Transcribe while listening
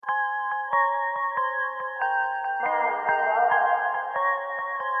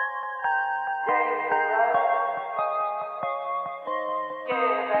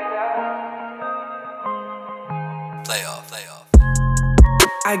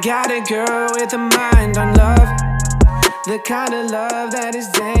I got a girl with a mind on love, the kind of love that is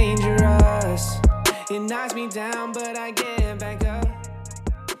dangerous. It knocks me down, but I get back up.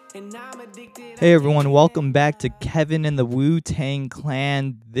 And I'm addicted. Hey everyone, welcome back to Kevin and the Wu-Tang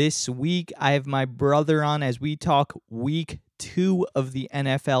Clan. This week I have my brother on as we talk week 2 of the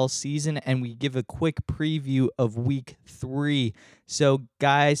NFL season and we give a quick preview of week 3. So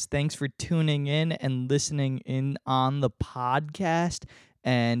guys, thanks for tuning in and listening in on the podcast.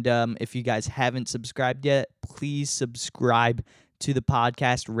 And if you guys haven't subscribed yet, please subscribe to the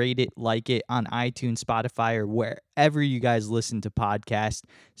podcast, rate it, like it on iTunes, Spotify, or wherever you guys listen to podcasts.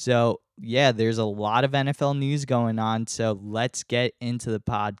 So yeah, there's a lot of NFL news going on, so let's get into the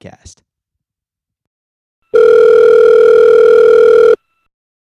podcast.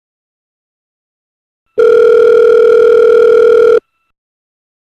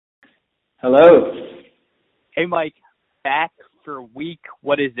 Hello. Hey, Mike, back for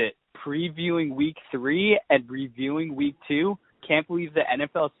previewing week 3 and reviewing week 2. Can't believe the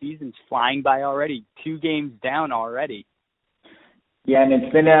NFL season's flying by already. 2 games down already. Yeah, and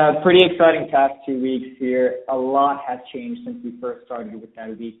it's been a pretty exciting past 2 weeks here. A lot has changed since we first started with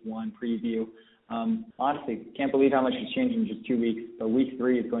that week 1 preview. Honestly, can't believe how much has changed in just 2 weeks. So week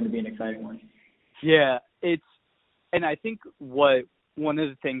 3 is going to be an exciting one. Yeah, and I think one of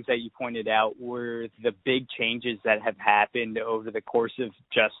the things that you pointed out were the big changes that have happened over the course of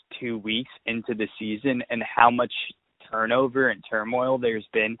just 2 weeks into the season and how much turnover and turmoil there's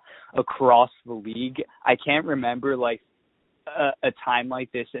been across the league. I can't remember a time like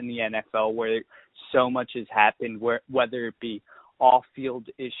this in the NFL where so much has happened, whether it be off-field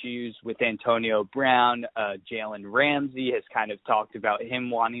issues with Antonio Brown, Jalen Ramsey has kind of talked about him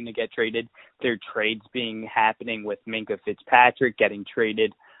wanting to get traded. There are trades happening with Minkah Fitzpatrick getting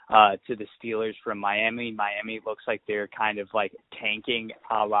traded to the Steelers from Miami. Miami looks like they're kind of like tanking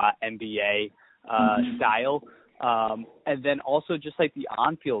a la NBA style. And then also just like the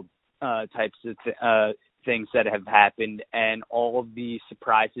on-field types of things that have happened and all of the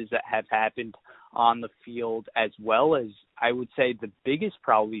surprises that have happened on the field, as well as I would say the biggest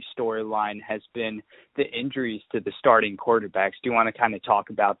probably storyline has been the injuries to the starting quarterbacks. Do you want to kind of talk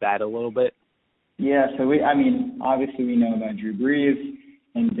about that a little bit? Yeah, so obviously we know about Drew Brees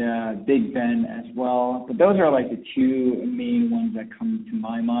and Big Ben as well, but those are like the 2 main ones that come to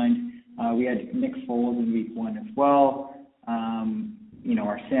my mind. We had Nick Foles in week 1 as well.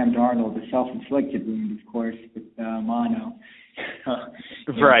 Our Sam Darnold, the self-inflicted wound, of course, with mono.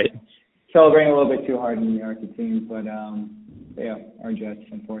 Right. Celebrating a little bit too hard in New York, it seems, but our Jets,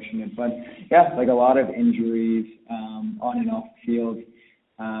 unfortunate. But yeah, like a lot of injuries on and off the field.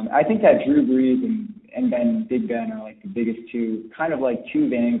 I think that Drew Brees and Big Ben are like the biggest 2, kind of like 2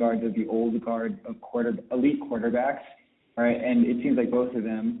 vanguards of the old guard of elite quarterbacks, right? And it seems like both of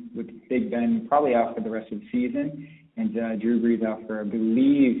them, with Big Ben probably out for the rest of the season, and Drew Brees out for, I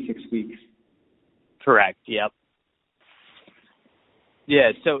believe, 6 weeks. Correct, yep.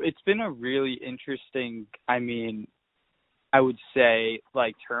 Yeah, so it's been a really interesting, I would say,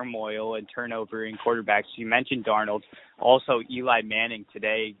 like turmoil and turnover in quarterbacks. You mentioned Darnold. Also, Eli Manning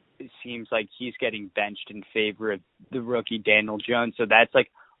today, it seems like he's getting benched in favor of the rookie Daniel Jones. So that's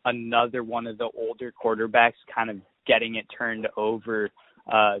like another one of the older quarterbacks kind of getting it turned over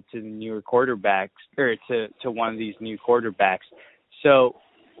to the newer quarterbacks, or to one of these new quarterbacks. So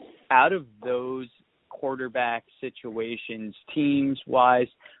out of those quarterback situations, teams-wise,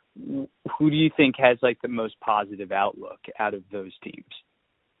 who do you think has like the most positive outlook out of those teams?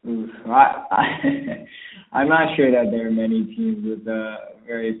 I'm not sure that there are many teams with a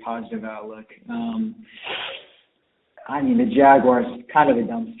very positive outlook. The Jaguars, kind of a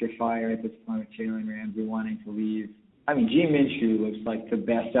dumpster fire at this point with Jalen Ramsey wanting to leave. Gene Minshew looks like the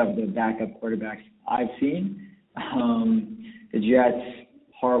best of the backup quarterbacks I've seen. The Jets,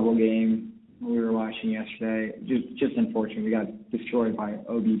 horrible game we were watching yesterday. Just unfortunate. We got destroyed by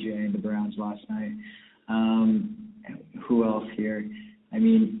OBJ and the Browns last night. Who else here?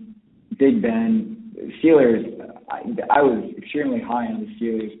 Big Ben, Steelers. I was extremely high on the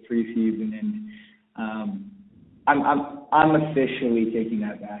Steelers preseason, and I'm officially taking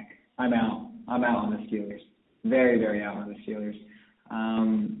that back. I'm out on the Steelers. Very, very out on the Steelers.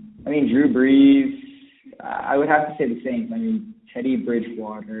 Drew Brees. I would have to say the Saints. Teddy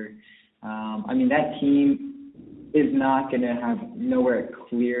Bridgewater. That team is not going to have nowhere as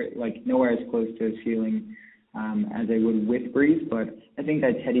close to a ceiling as they would with Brees, but I think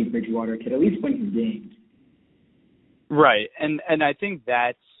that Teddy Bridgewater could at least win some games. Right, and I think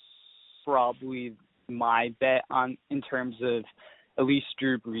that's probably my bet in terms of at least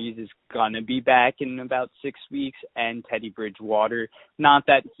Drew Brees is going to be back in about 6 weeks, and Teddy Bridgewater. Not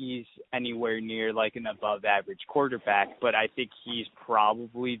that he's anywhere near like an above-average quarterback, but I think he's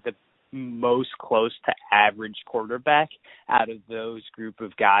probably the most close to average quarterback out of those group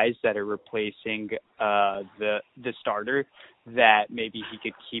of guys that are replacing the starter, that maybe he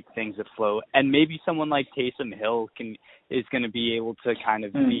could keep things afloat. And maybe someone like Taysom Hill is going to be able to kind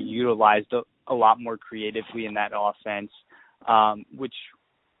of be utilized a lot more creatively in that offense, which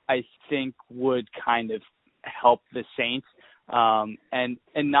I think would kind of help the Saints. And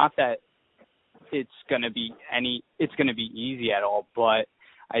not that it's going to be easy at all, but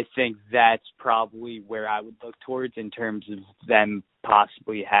I think that's probably where I would look towards in terms of them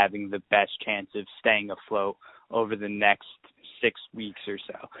possibly having the best chance of staying afloat over the next 6 weeks or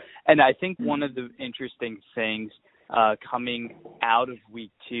so. And I think one of the interesting things coming out of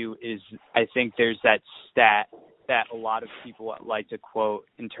week 2 is I think there's that stat that a lot of people like to quote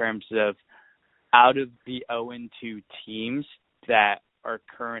in terms of out of the 0-2 teams that are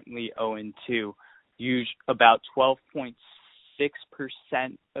currently 0-2, about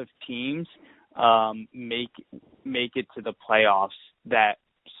 12.6% of teams make it to the playoffs that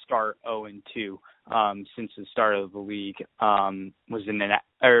start 0-2 since the start of the league was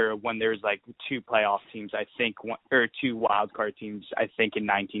when there's like 2 playoff teams, I think, or 2 wild card teams, I think, in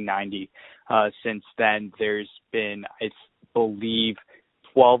 1990. Since then, there's been, I believe,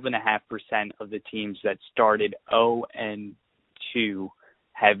 12.5% of the teams that started 0-2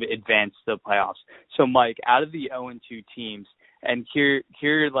 have advanced to the playoffs. So, Mike, out of the 0-2 teams, and here,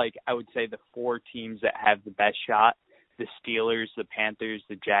 like, I would say the 4 teams that have the best shot, the Steelers, the Panthers,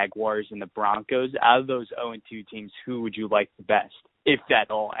 the Jaguars, and the Broncos. Out of those 0-2 teams, who would you like the best, if at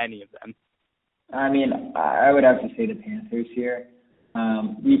all, any of them? I mean, I would have to say the Panthers here.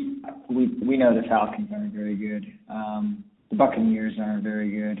 We know the Falcons aren't very good. The Buccaneers aren't very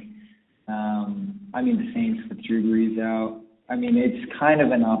good. I mean, the Saints with Drew Brees out. I mean, it's kind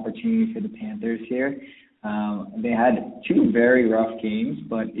of an opportunity for the Panthers here. They had 2 very rough games,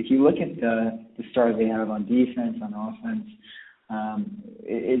 but if you look at the stars they have on defense, on offense,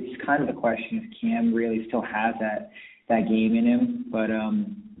 it's kind of the question if Cam really still has that game in him. But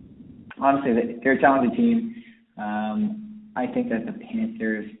honestly, they're a talented team. I think that the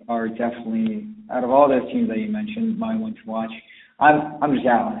Panthers are definitely, out of all those teams that you mentioned, my one to watch. I'm just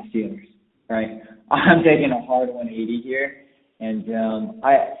out on the Steelers, right? I'm taking a hard 180 here, and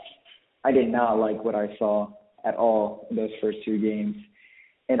I did not like what I saw at all in those first 2 games.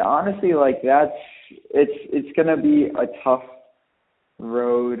 And honestly, like, it's going to be a tough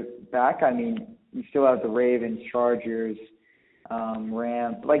road back. I mean, you still have the Ravens, Chargers,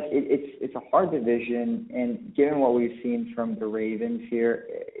 Rams. Like, it's a hard division, and given what we've seen from the Ravens here,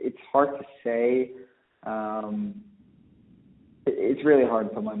 it's hard to say. It's really hard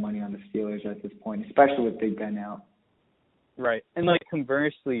to put my money on the Steelers at this point, especially with Big Ben out. Right. And, like,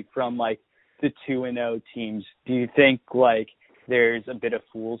 conversely, from, like, the 2-0 teams, do you think, like, there's a bit of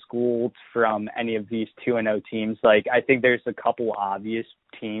fool's gold from any of these 2-0 teams? Like, I think there's a couple obvious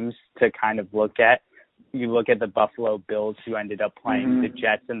teams to kind of look at. You look at the Buffalo Bills, who ended up playing the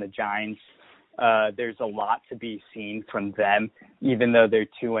Jets and the Giants. There's a lot to be seen from them. Even though they're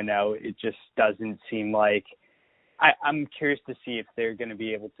 2-0, it just doesn't seem like – I'm curious to see if they're going to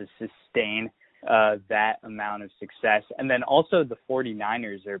be able to sustain that amount of success. And then also the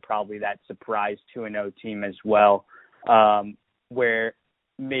 49ers are probably that surprise 2-0 team as well, where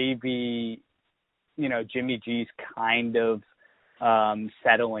maybe, you know, Jimmy G's kind of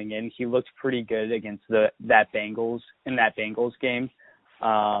settling in. He looked pretty good against that Bengals game,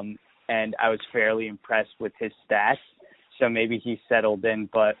 and I was fairly impressed with his stats. So maybe he settled in,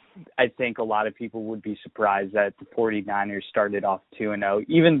 but I think a lot of people would be surprised that the 49ers started off 2-0,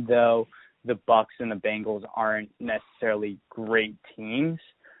 even though the Bucs and the Bengals aren't necessarily great teams.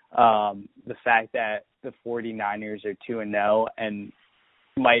 The fact that the 49ers are 2-0 and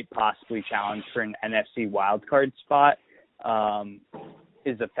might possibly challenge for an NFC wildcard spot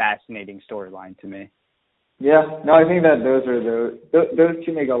is a fascinating storyline to me. Yeah, no, I think that those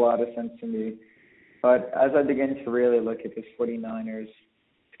 2 make a lot of sense to me. But as I begin to really look at this 49ers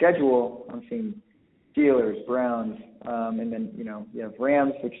schedule, I'm seeing Steelers, Browns, and then, you know, you have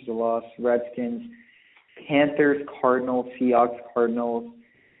Rams, which is a loss, Redskins, Panthers, Cardinals, Seahawks, Cardinals.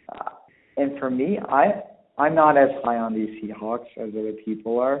 And for me, I'm not as high on these Seahawks as other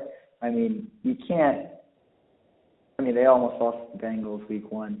people are. I mean, they almost lost the Bengals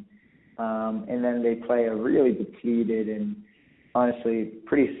week 1. And then they play a really depleted and honestly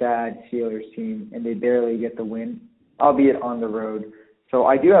pretty sad Steelers team, and they barely get the win, albeit on the road. So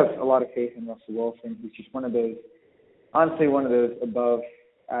I do have a lot of faith in Russell Wilson. He's just one of those honestly one of those above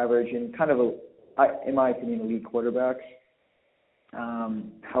average and kind of in my opinion, elite quarterbacks.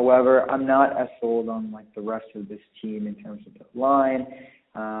 However, I'm not as sold on like the rest of this team in terms of the line,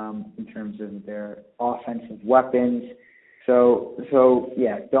 in terms of their offensive weapons. So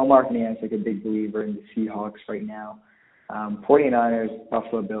yeah, Bill Martinez is like a big believer in the Seahawks right now. 49ers,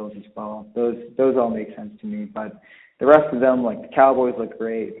 Buffalo Bills as well. Those all make sense to me. But the rest of them, like the Cowboys look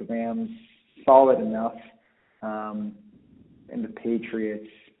great, the Rams solid enough, and the Patriots,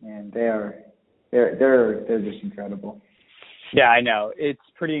 and they're just incredible. Yeah, I know. It's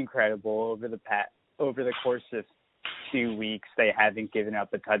pretty incredible over the course of 2 weeks. They haven't given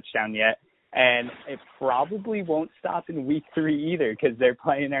up a touchdown yet. And it probably won't stop in week 3 either because they're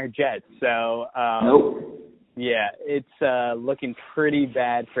playing our Jets. So, nope. Yeah, it's looking pretty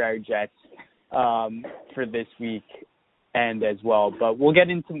bad for our Jets for this week and as well. But we'll get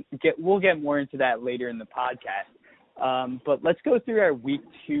more into that later in the podcast. But let's go through our week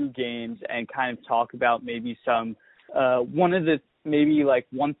 2 games and kind of talk about maybe some one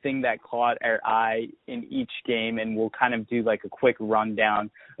thing that caught our eye in each game, and we'll kind of do like a quick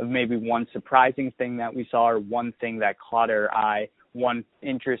rundown of maybe one surprising thing that we saw or one thing that caught our eye, one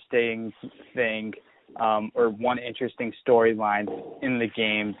interesting thing or one interesting storyline in the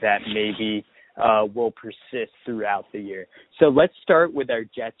game that maybe will persist throughout the year. So let's start with our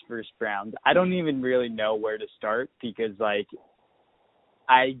Jets versus Browns. I don't even really know where to start because like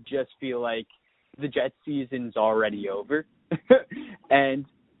I just feel like the Jets season's already over. and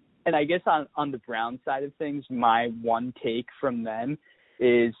I guess on the Browns side of things, my one take from them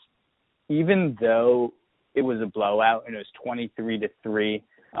is even though it was a blowout and it was 23-3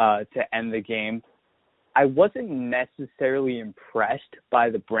 to end the game, I wasn't necessarily impressed by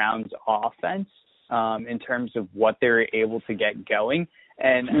the Browns offense in terms of what they were able to get going.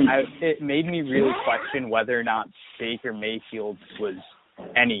 And it made me really question whether or not Baker Mayfield was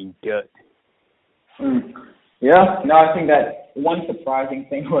any good. Yeah, no, I think that one surprising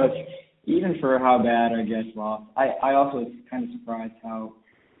thing was even for how bad our Jets lost, I also was kind of surprised how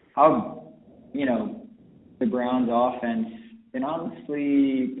the Browns offense, and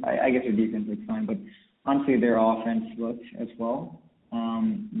honestly, I guess their defense looked fine, but honestly their offense looked as well.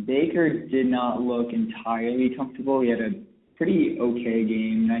 Baker did not look entirely comfortable. He had a pretty okay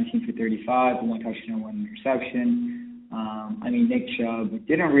game, 19 for 35, 1 touchdown, 1 interception. Nick Chubb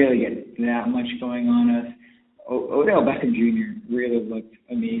didn't really get that much going on us. Odell Beckham Jr. really looked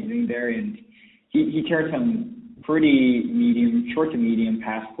amazing there, and he turned some pretty short to medium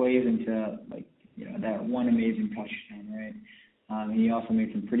pass plays into that one amazing touchdown, right? He also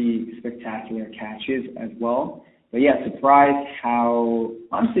made some pretty spectacular catches as well. But yeah, surprised how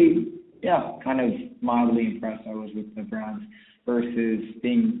honestly, kind of mildly impressed I was with the Browns versus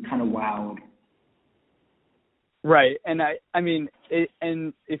being kind of wowed. Right, and and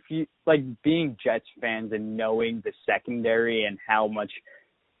if you like being Jets fans and knowing the secondary and how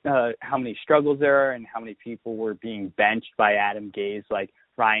many struggles there are and how many people were being benched by Adam Gase, like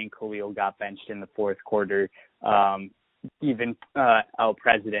Ryan Khalil got benched in the fourth quarter, even El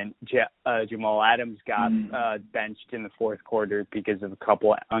President Jamal Adams got benched in the fourth quarter because of a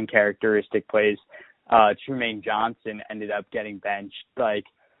couple uncharacteristic plays. Trumaine Johnson ended up getting benched. Like,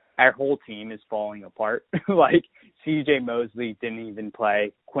 our whole team is falling apart. Like, C.J. Mosley didn't even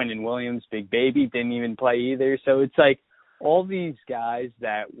play. Quinnen Williams, Big Baby, didn't even play either. So it's like all these guys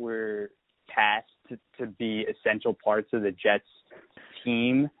that were tasked to be essential parts of the Jets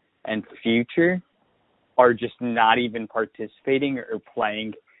team and future are just not even participating or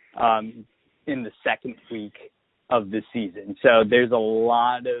playing in the second week of the season. So there's a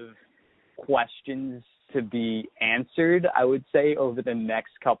lot of questions to be answered, I would say, over the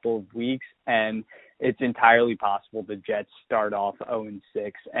next couple of weeks, and it's entirely possible the Jets start off 0-6,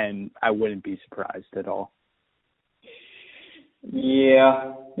 and I wouldn't be surprised at all.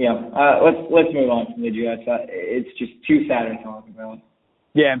 Yeah. Let's move on from the Jets. It's just too sad to talk about.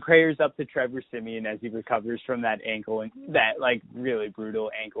 Yeah, and prayers up to Trevor Siemian as he recovers from that really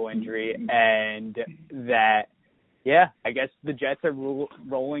brutal ankle injury, and that. Yeah, I guess the Jets are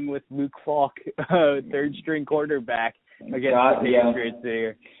rolling with Luke Falk, third-string quarterback, against the Patriots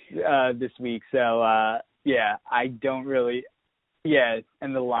there this week. So, I don't really –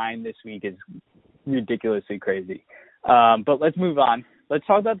 and the line this week is ridiculously crazy. But let's move on. Let's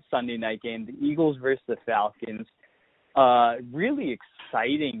talk about the Sunday night game, the Eagles versus the Falcons. Really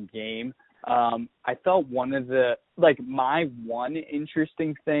exciting game. I thought one of the – my one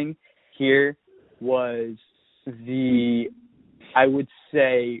interesting thing here was – I would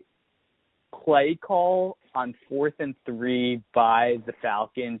say, play call on 4th and 3 by the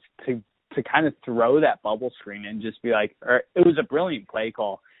Falcons to to kind of throw that bubble screen and just be like, or it was a brilliant play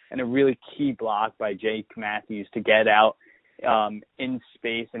call and a really key block by Jake Matthews to get out in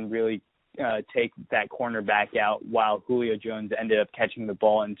space and really take that cornerback out, while Julio Jones ended up catching the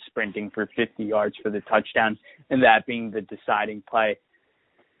ball and sprinting for 50 yards for the touchdown, and that being the deciding play.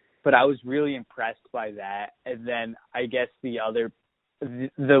 But I was really impressed by that. And then I guess the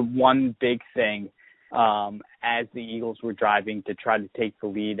one big thing as the Eagles were driving to try to take the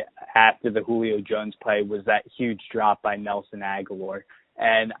lead after the Julio Jones play was that huge drop by Nelson Agholor.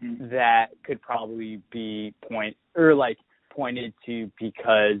 And that could probably be pointed to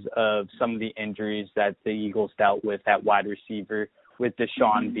because of some of the injuries that the Eagles dealt with at wide receiver, with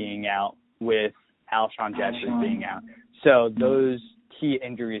Deshaun being out, with Alshon Jeffrey being out. So those key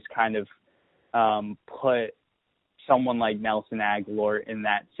injuries kind of put someone like Nelson Agholor in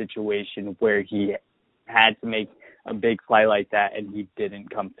that situation where he had to make a big play like that and he didn't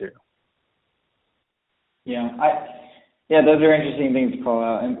come through. Yeah, those are interesting things to call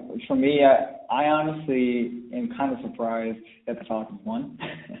out. And for me, I honestly am kind of surprised that the Falcons won.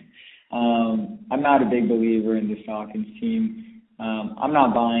 I'm not a big believer in this Falcons team. I'm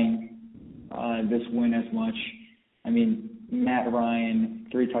not buying this win as much. I mean, Matt Ryan,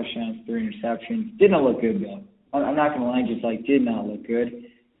 3 touchdowns, 3 interceptions. Didn't look good, though. I'm not going to lie, just did not look good.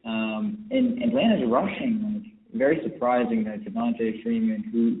 And Atlanta's rushing, very surprising that Devontae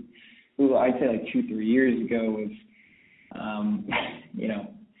Freeman, who I'd say 2-3 years ago was,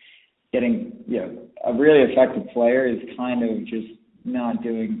 getting a really effective player, is kind of just not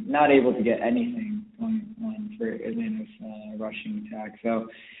able to get anything going on for Atlanta's rushing attack. So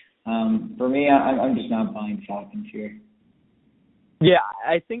for me, I'm just not buying Falcons here. Yeah,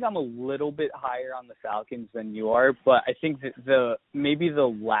 I think I'm a little bit higher on the Falcons than you are, but I think that maybe the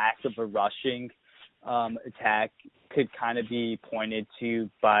lack of a rushing attack could kind of be pointed to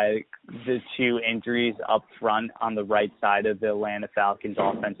by the 2 injuries up front on the right side of the Atlanta Falcons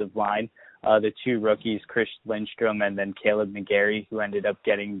offensive line. The 2 rookies, Chris Lindstrom and then Caleb McGarry, who ended up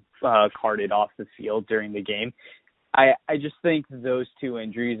getting carted off the field during the game. I just think those 2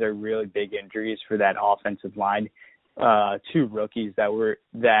 injuries are really big injuries for that offensive line. 2 rookies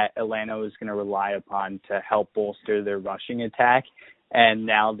that Atlanta was going to rely upon to help bolster their rushing attack. And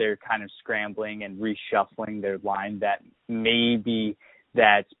now they're kind of scrambling and reshuffling their line. That maybe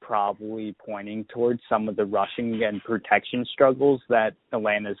that's probably pointing towards some of the rushing and protection struggles that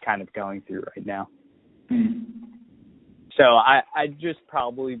Atlanta's kind of going through right now. So I'd just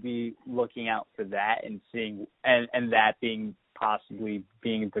probably be looking out for that and seeing, and that being possibly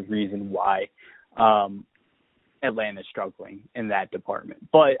being the reason why Atlanta's struggling in that department.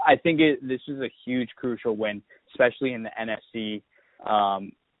 But I think this is a huge, crucial win, especially in the NFC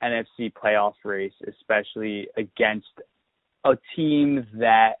playoff race, especially against a team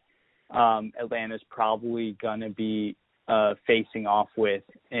that Atlanta's probably going to be facing off with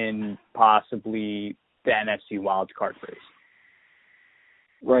in possibly the NFC wildcard race.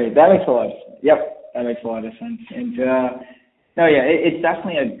 Right. That makes a lot of sense. Yep. That makes a lot of sense. And, it's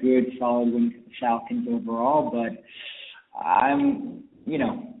definitely a good, solid win for the Falcons overall, but I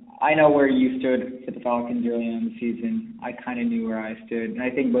know where you stood for the Falcons early on in the season. I kind of knew where I stood, and I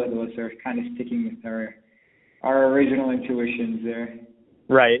think both of us are kind of sticking with our original intuitions there.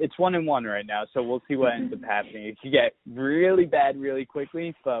 Right. It's 1-1 right now, so we'll see what ends up happening. It could get really bad really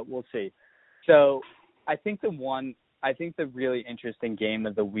quickly, but we'll see. So I think the really interesting game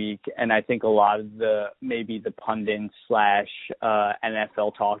of the week, and I think a lot of the pundits /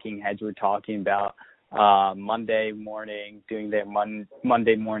 NFL talking heads were talking about Monday morning, doing their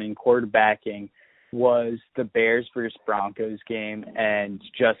Monday morning quarterbacking, was the Bears versus Broncos game, and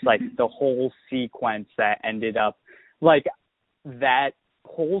just the whole sequence that ended up that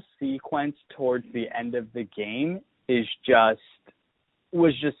whole sequence towards the end of the game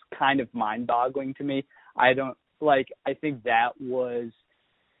was just kind of mind-boggling to me. I think that was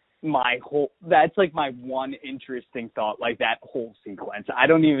that's my one interesting thought, that whole sequence. I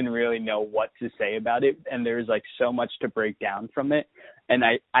don't even really know what to say about it, and there's so much to break down from it, and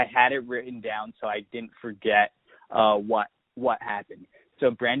I had it written down so I didn't forget what happened.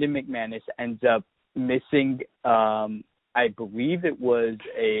 So Brandon McManus ends up missing, I believe it was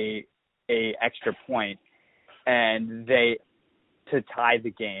a extra point, and to tie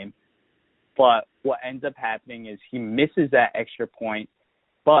the game. But what ends up happening is he misses that extra point,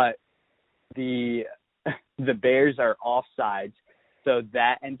 but the Bears are offsides, so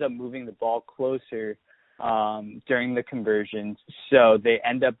that ends up moving the ball closer during the conversions. So they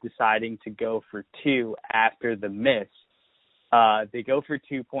end up deciding to go for 2 after the miss. They go for a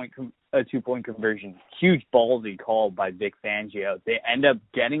 2-point conversion. Huge ballsy call by Vic Fangio. They end up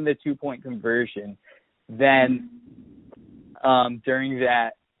getting the 2-point conversion. Then during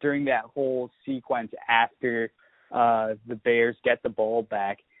that whole sequence after the Bears get the ball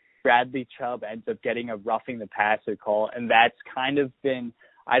back, Bradley Chubb ends up getting a roughing the passer call, and that's kind of been,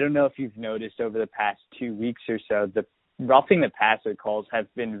 I don't know if you've noticed over the past 2 weeks or so, the roughing the passer calls have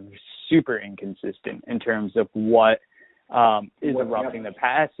been super inconsistent in terms of what is a roughing the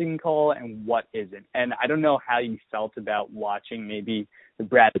passing call and what isn't. And I don't know how you felt about watching maybe the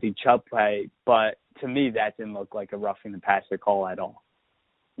Bradley Chubb play, but to me that didn't look like a roughing the passer call at all.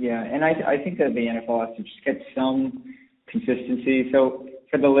 Yeah, and I think that the NFL has to just get some consistency. So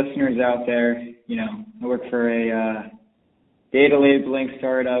for the listeners out there, I work for a data labeling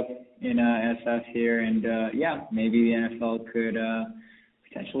startup in SF here, and maybe the NFL could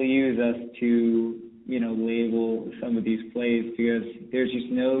potentially use us to label some of these plays, because there's just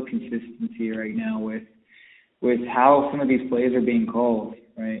no consistency right now with how some of these plays are being called,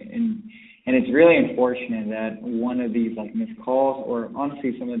 right? And it's really unfortunate that one of these missed calls, or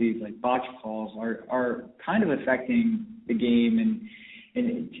honestly some of these botch calls, are kind of affecting the game and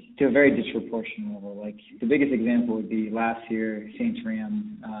to a very disproportionate level. The biggest example would be last year, Saints Rams.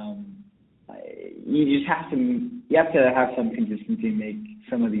 You have to have some consistency and make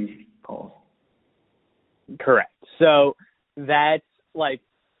some of these calls. Correct. So that's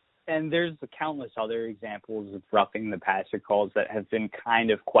and there's countless other examples of roughing the passer calls that have been kind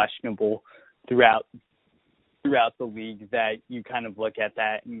of questionable throughout the league, that you kind of look at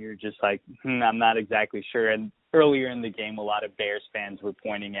that and you're just like, I'm not exactly sure. And earlier in the game, a lot of Bears fans were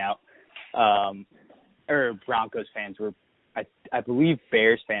pointing out, or Broncos fans were, I believe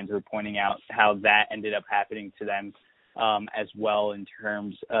Bears fans were pointing out how that ended up happening to them as well, in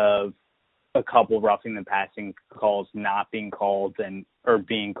terms of a couple roughing the passing calls not being called or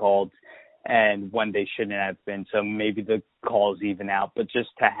being called, and when they shouldn't have been. So maybe the calls even out, but just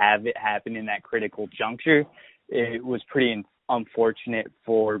to have it happen in that critical juncture, it was pretty unfortunate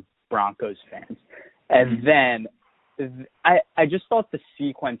for Broncos fans. And then I just thought the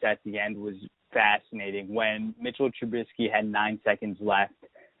sequence at the end was fascinating when Mitchell Trubisky had 9 seconds left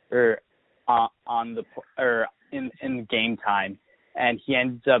in game time. And he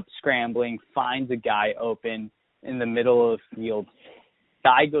ends up scrambling, finds a guy open in the middle of the field.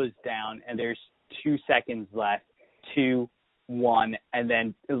 Guy goes down, and there's 2 seconds left, 2, 1, and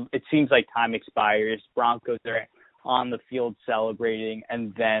then it seems like time expires. Broncos are on the field celebrating,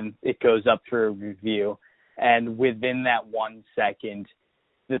 and then it goes up for a review. And within that 1 second,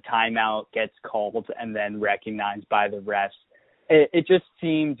 the timeout gets called and then recognized by the refs. It just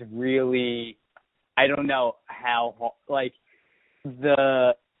seemed really, I don't know how, I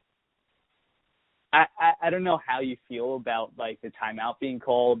don't know how you feel about the timeout being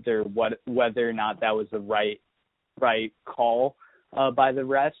called, or whether or not that was the right call by the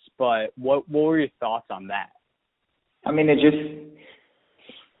refs, but what were your thoughts on that? I mean, it's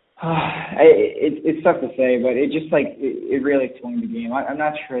tough to say, but it just it really swung the game. I'm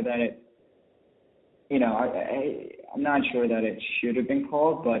not sure that it, I'm not sure that it should have been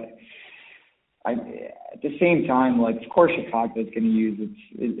called, but at the same time, of course Chicago is going to use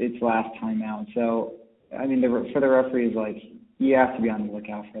its last timeout. So, I mean, for the referees, you have to be on the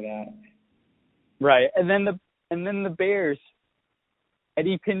lookout for that. Right, and then the Bears,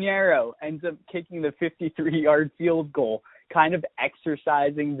 Eddie Pinheiro ends up kicking the 53-yard field goal, kind of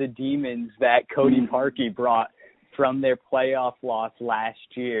exercising the demons that Cody Parkey brought from their playoff loss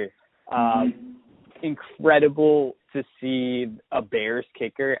last year. Incredible to see a Bears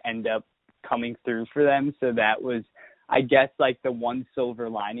kicker end up coming through for them. So that was, I guess, the one silver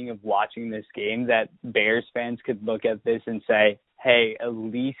lining of watching this game, that Bears fans could look at this and say, hey, at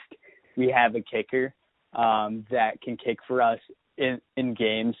least we have a kicker that can kick for us in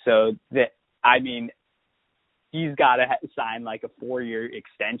games. So that, I mean, he's got to sign a 4-year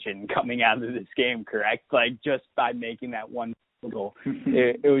extension coming out of this game, correct? Just by making that one goal.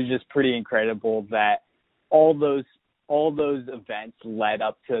 It was just pretty incredible that all those events led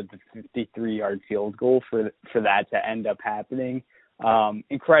up to the 53-yard field goal for that to end up happening.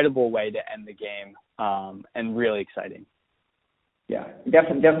 Incredible way to end the game, and really exciting. Yeah,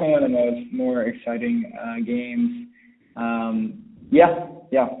 definitely one of the more exciting games.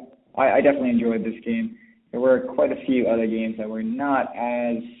 I definitely enjoyed this game. There were quite a few other games that were not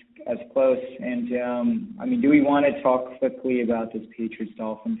as close. And I mean, do we want to talk quickly about this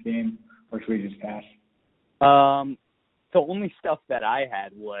Patriots-Dolphins game, or should we just pass? The only stuff that I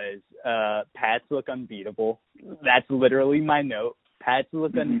had was Pats look unbeatable. That's literally my note. Pats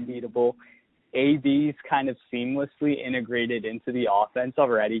look unbeatable. AB's kind of seamlessly integrated into the offense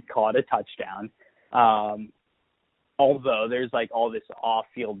already, caught a touchdown. Although there's like all this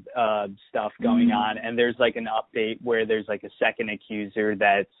off-field stuff going on, and there's like an update where there's like a second accuser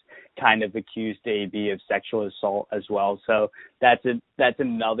that's kind of accused AB of sexual assault as well. So that's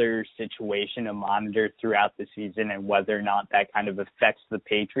another situation to monitor throughout the season, and whether or not that kind of affects the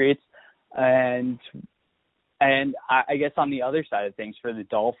Patriots. And I guess on the other side of things for the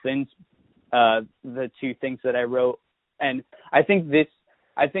Dolphins, the two things that I wrote, and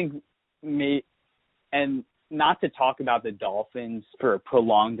and not to talk about the Dolphins for a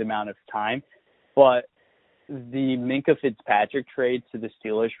prolonged amount of time, but the Minkah Fitzpatrick trade to the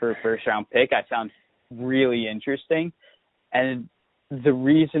Steelers for a first-round pick I found really interesting. And the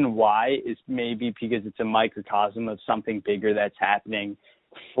reason why is maybe because it's a microcosm of something bigger that's happening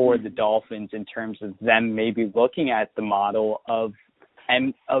for the Dolphins in terms of them maybe looking at the model of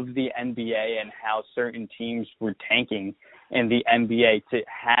the NBA and how certain teams were tanking in the NBA to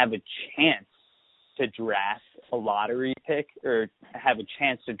have a chance to draft a lottery pick or have a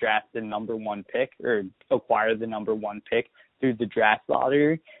chance to draft the number one pick or acquire the number one pick through the draft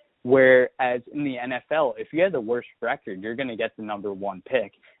lottery. Whereas in the NFL, if you have the worst record, you're going to get the number one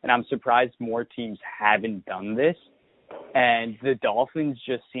pick. And I'm surprised more teams haven't done this. And the Dolphins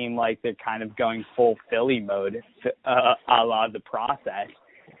just seem like they're kind of going full Philly mode a la the process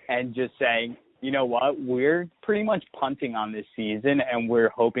and just saying, you know what, we're pretty much punting on this season and we're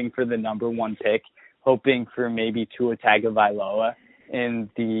hoping for the number one pick, hoping for maybe Tua Tagovailoa in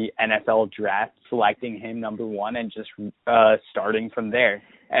the NFL draft, selecting him number one and just starting from there.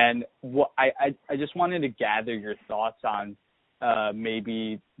 And I just wanted to gather your thoughts on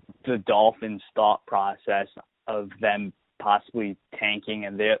maybe the Dolphins' thought process of them possibly tanking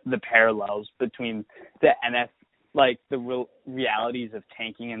and the parallels between the NFL, like the realities of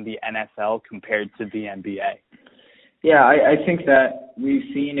tanking in the NFL compared to the NBA. Yeah, I think that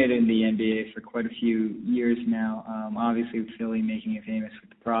we've seen it in the NBA for quite a few years now. Obviously, with Philly making it famous with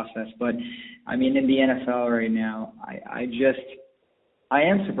the process, but I mean, in the NFL right now, I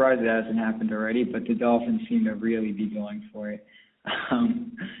am surprised it hasn't happened already. But the Dolphins seem to really be going for it.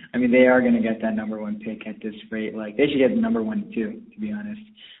 I mean, they are going to get that number one pick at this rate. Like, they should get the number 1 too, to be honest.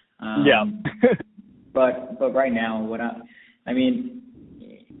 Yeah. but right now, I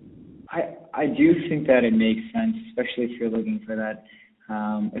do think that it makes sense, especially if you're looking for that.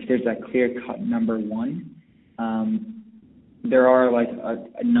 If there's that clear-cut number one, there are like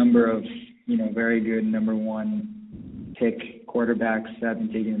a number of very good number one pick quarterbacks that have been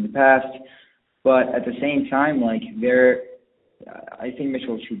taken in the past. But at the same time, I think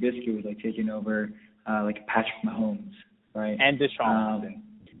Mitchell Trubisky was taking over like Patrick Mahomes, right? And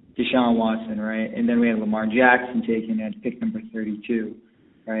Deshaun Watson, right? And then we had Lamar Jackson taken at pick number 32,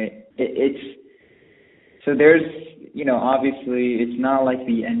 right? So there's, obviously it's not like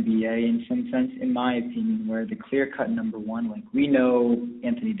the NBA in some sense, in my opinion, where the clear-cut number one, like we know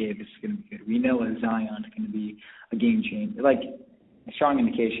Anthony Davis is going to be good. We know Zion is going to be a game changer. Like a strong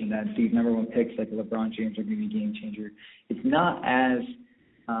indication that these number one picks like LeBron James are going to be a game changer. It's not as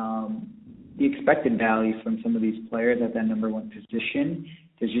the expected value from some of these players at that number one position.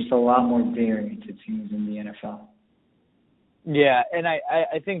 There's just a lot more variance, it seems, in the NFL. Yeah, and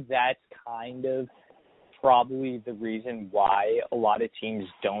I think that's kind of probably the reason why a lot of teams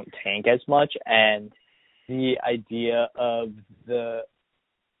don't tank as much, and the idea of the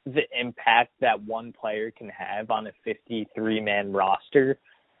impact that one player can have on a 53-man roster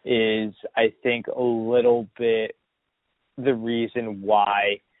is, I think, a little bit the reason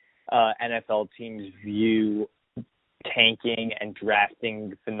why NFL teams view tanking and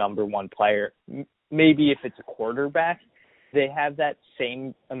drafting the number one player. Maybe if it's a quarterback, they have that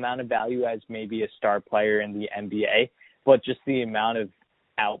same amount of value as maybe a star player in the NBA, but just the amount of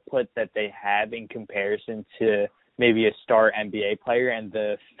output that they have in comparison to maybe a star NBA player and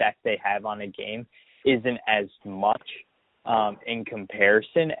the effect they have on a game isn't as much in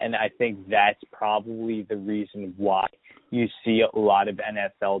comparison. And I think that's probably the reason why you see a lot of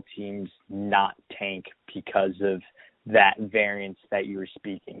NFL teams not tank, because of that variance that you were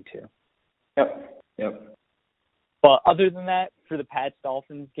speaking to. Yep. But other than that, for the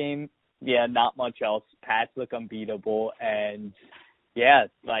Pats-Dolphins game, yeah, not much else. Pats look unbeatable, and yeah,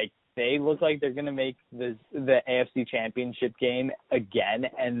 they look like they're going to make the AFC Championship game again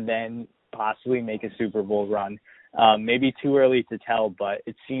and then possibly make a Super Bowl run. Maybe too early to tell, but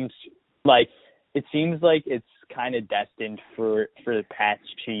it seems like it's kind of destined for the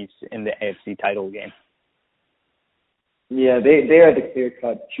Pats-Chiefs in the AFC title game. Yeah, they are the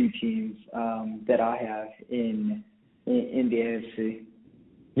clear-cut two teams that I have in the AFC.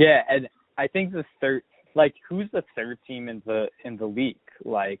 Yeah, and I think the third, like, who's the third team in the league,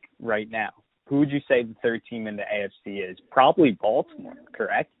 like, right now? Who would you say the third team in the AFC is? Probably Baltimore,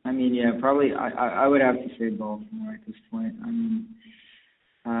 correct? I mean, yeah, probably. I would have to say Baltimore at this point. I mean,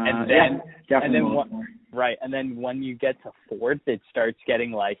 and then, yeah, definitely and then Baltimore. Right, and then when you get to fourth, it starts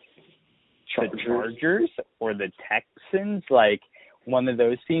getting like the Chargers or the Texans, like one of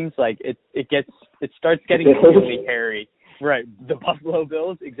those teams. Like it starts getting really hairy. Right, the Buffalo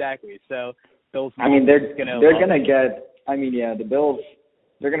Bills, exactly. So Bills. I mean, they're gonna get. I mean, yeah, the Bills.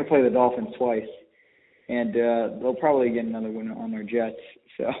 They're gonna play the Dolphins twice, and they'll probably get another win on their Jets.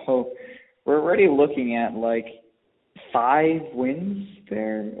 So we're already looking at like 5 wins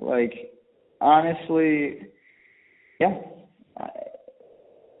there. Like, honestly, yeah.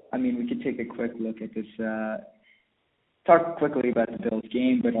 I mean, we could take a quick look at this. Talk quickly about the Bills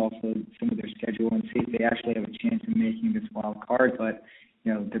game, but also some of their schedule and see if they actually have a chance of making this wild card. But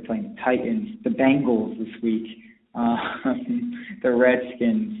you know, they're playing the Titans, the Bengals this week, the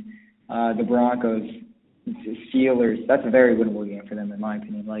Redskins, the Broncos, the Steelers. That's a very winnable game for them, in my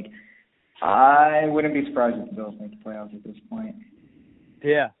opinion. Like, I wouldn't be surprised if the Bills make the playoffs at this point.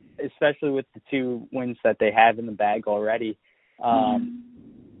 Yeah, especially with the 2 wins that they have in the bag already.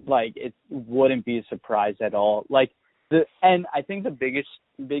 Like, it wouldn't be a surprise at all. Like, and I think the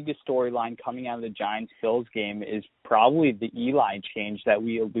biggest storyline coming out of the Giants-Bills game is probably the Eli change that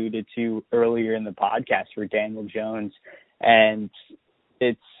we alluded to earlier in the podcast for Daniel Jones. And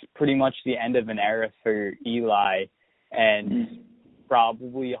it's pretty much the end of an era for Eli, and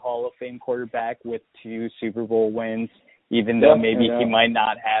probably a Hall of Fame quarterback with 2 Super Bowl wins, even though maybe he might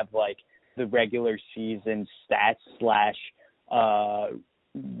not have like the regular season stats /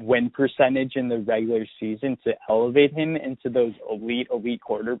 win percentage in the regular season to elevate him into those elite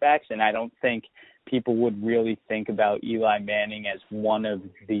quarterbacks. And I don't think people would really think about Eli Manning as one of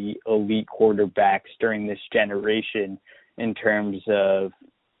the elite quarterbacks during this generation in terms of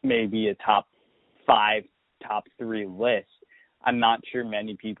maybe a top 5, top 3 list. I'm not sure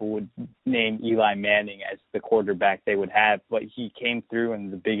many people would name Eli Manning as the quarterback they would have, but he came through in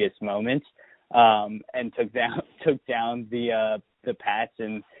the biggest moments and took down the Pats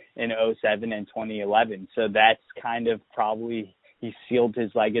in 2007 and 2011. So that's kind of probably he sealed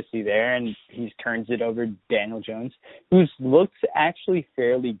his legacy there, and he turns it over to Daniel Jones, who's looked actually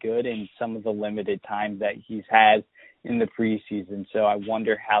fairly good in some of the limited time that he's had in the preseason. So I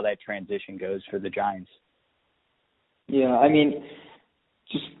wonder how that transition goes for the Giants. Yeah, I mean,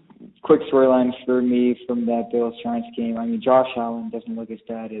 just quick storyline for me from that Bills-Giants game. I mean, Josh Allen doesn't look as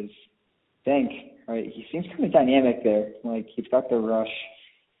bad as think, right? He seems kind of dynamic there. Like, he's got the rush.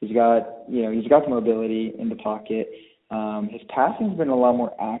 He's got the mobility in the pocket. His passing's been a lot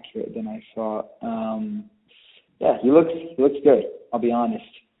more accurate than I thought. Yeah, he looks good. I'll be honest,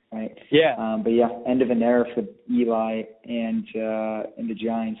 right? Yeah. But yeah, end of an era for Eli and the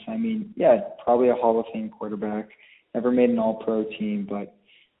Giants. I mean, yeah, probably a Hall of Fame quarterback. Never made an All-Pro team, but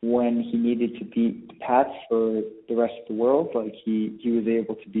when he needed to beat the Pats for the rest of the world, like he was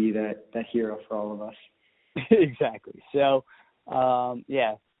able to be that hero for all of us. Exactly. So,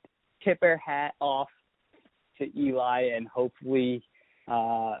 yeah, tip our hat off to Eli, and hopefully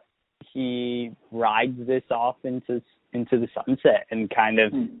he rides this off into the sunset and kind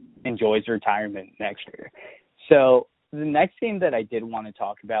of enjoys retirement next year. So the next game that I did want to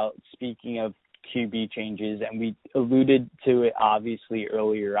talk about, speaking of QB changes, and we alluded to it obviously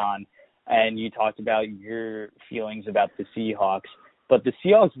earlier on, and you talked about your feelings about the Seahawks, but the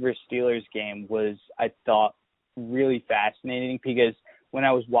Seahawks versus Steelers game was, I thought, really fascinating, because when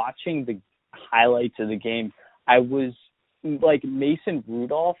I was watching the highlights of the game, I was like, Mason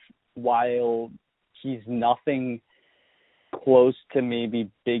Rudolph, while he's nothing close to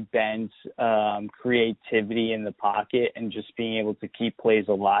maybe Big Ben's creativity in the pocket and just being able to keep plays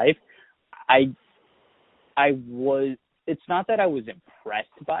alive, it's not that I was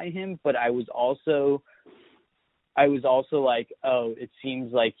impressed by him, but I was also like, oh, it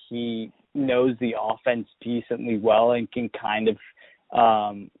seems like he knows the offense decently well and can kind of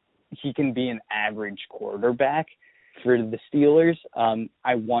he can be an average quarterback for the Steelers.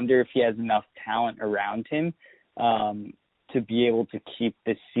 I wonder if he has enough talent around him to be able to keep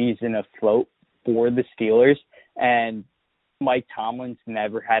the season afloat for the Steelers. And Mike Tomlin's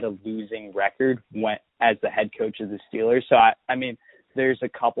never had a losing record as the head coach of the Steelers. So, I mean, there's a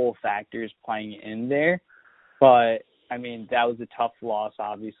couple of factors playing in there. But, I mean, that was a tough loss,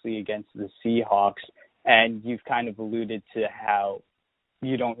 obviously, against the Seahawks. And you've kind of alluded to how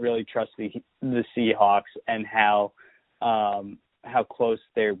you don't really trust the Seahawks and how close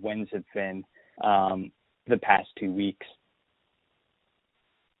their wins have been the past 2 weeks.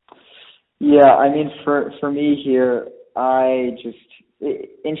 Yeah, I mean, for me here,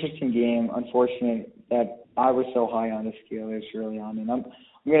 interesting game. Unfortunate that I was so high on the Steelers early on, and I'm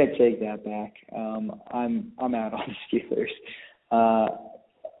gonna take that back. I'm out on the Steelers.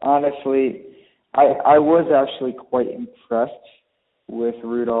 Honestly, I was actually quite impressed with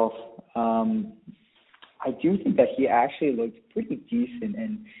Rudolph. I do think that he actually looked pretty decent,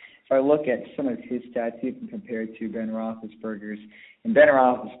 and if I look at some of his stats, even compared to Ben Roethlisberger's, and Ben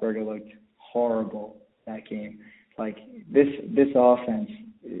Roethlisberger looked horrible that game. Like this offense,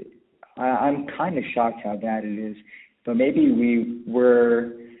 I'm kind of shocked how bad it is. But maybe we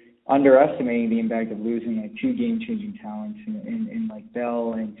were underestimating the impact of losing like two game-changing talents in like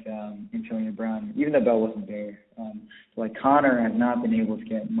Bell and Antonio Brown. Even though Bell wasn't there, like Connor has not been able to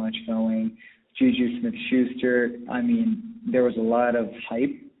get much going. Juju Smith-Schuster, I mean, there was a lot of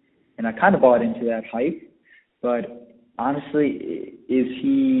hype, and I kind of bought into that hype. But honestly,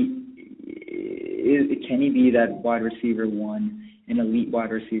 can he be that wide receiver one, an elite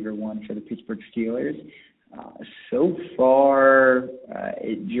wide receiver one for the Pittsburgh Steelers? So far,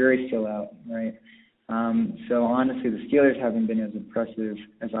 jury's still out, right? So honestly, the Steelers haven't been as impressive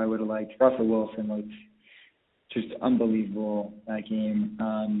as I would have liked. Russell Wilson looked just unbelievable that game.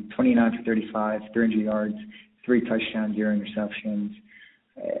 29 for 35, 300 yards, 3 touchdowns, 0 interceptions.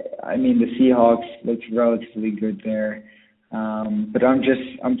 I mean, the Seahawks looked relatively good there. But I'm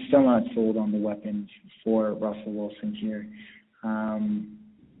still not sold on the weapons for Russell Wilson here.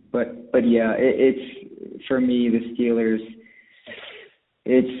 But yeah, it's for me, the Steelers.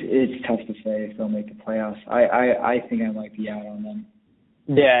 It's tough to say if they'll make the playoffs. I think I might be out on them.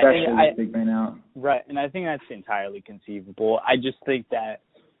 Yeah, especially with Big Ben out. Right, and I think that's entirely conceivable. I just think that,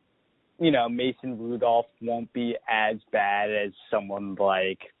 Mason Rudolph won't be as bad as someone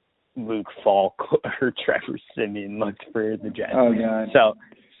like Luke Falk or Trevor Siemian looked for the Jets. Oh, God. So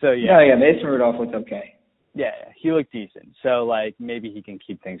yeah. No, yeah, Mason Rudolph looked okay. Yeah, he looked decent. So, maybe he can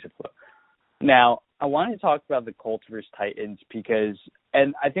keep things afloat. Now, I wanted to talk about the Colts versus Titans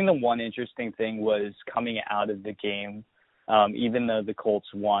and I think the one interesting thing was coming out of the game, even though the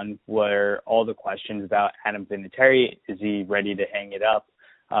Colts won, were all the questions about Adam Vinatieri. Is he ready to hang it up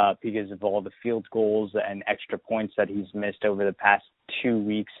because of all the field goals and extra points that he's missed over the past 2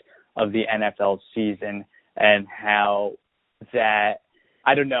 weeks of the NFL season, and how that,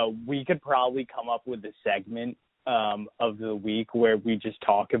 I don't know, we could probably come up with a segment of the week where we just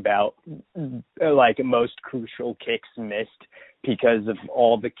talk about most crucial kicks missed because of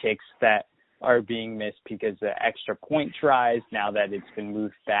all the kicks that are being missed because of extra point tries now that it's been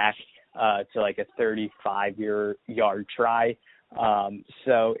moved back to a 35-yard try.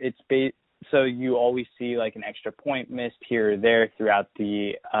 So you always see an extra point missed here or there throughout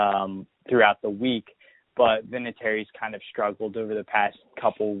the week. But Vinatieri's kind of struggled over the past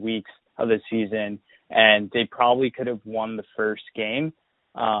couple weeks of the season, and they probably could have won the first game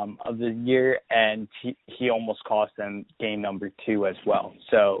of the year, and he almost cost them game number 2 as well.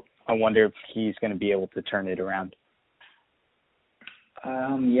 So I wonder if he's going to be able to turn it around.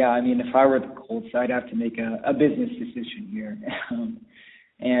 Yeah, I mean, if I were the Colts, I'd have to make a business decision here.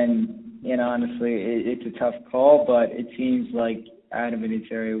 And honestly, it's a tough call, but it seems like Adam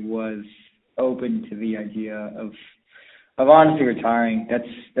Vinatieri was open to the idea of honestly retiring.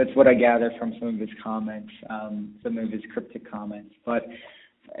 That's what I gather from some of his comments, some of his cryptic comments. But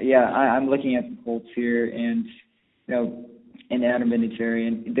yeah, I'm looking at the Colts here, and and Adam Vinatieri,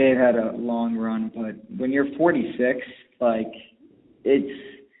 and they've had a long run. But when you're 46,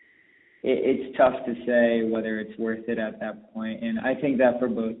 it's tough to say whether it's worth it at that point. And I think that for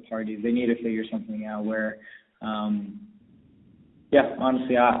both parties, they need to figure something out where, honestly,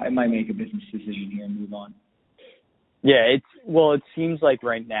 I might make a business decision here and move on. Yeah, it seems like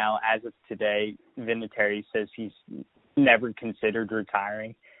right now, as of today, Vinatieri says he's never considered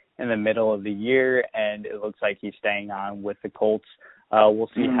retiring in the middle of the year, and it looks like he's staying on with the Colts. We'll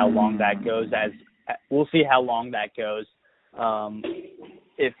see how long that goes.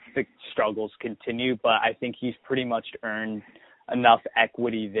 If the struggles continue, but I think he's pretty much earned enough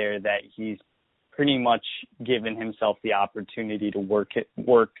equity there that he's pretty much given himself the opportunity to work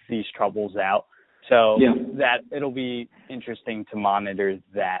these troubles out. So that it'll be interesting to monitor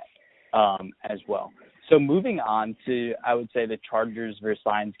that as well. So moving on to, I would say, the Chargers versus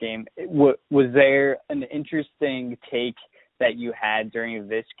Lions game, was there an interesting take that you had during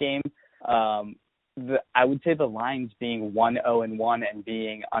this game? I would say the Lions being 1-0-1 and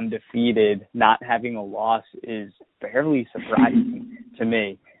being undefeated, not having a loss, is fairly surprising to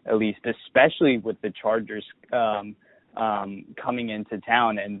me, at least, especially with the Chargers coming into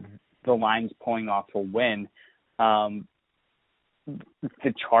town and the Lions pulling off a win.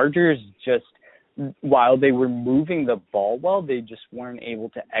 the Chargers just, while they were moving the ball well, they just weren't able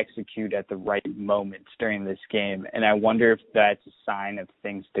to execute at the right moments during this game. And I wonder if that's a sign of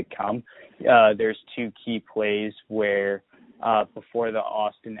things to come. There's two key plays where before the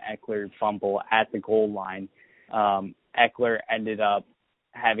Austin Eckler fumble at the goal line, Eckler ended up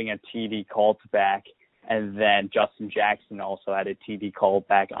having a TD called back, and then Justin Jackson also had a TD called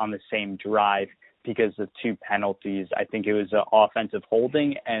back on the same drive because of two penalties. I think it was an offensive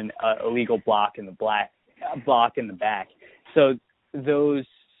holding and illegal block in the back. So those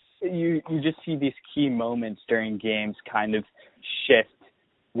you just see these key moments during games kind of shift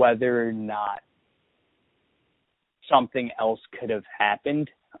whether or not something else could have happened,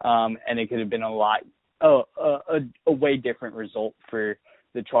 and it could have been a way different result for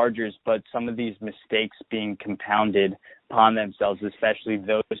the Chargers, but some of these mistakes being compounded upon themselves, especially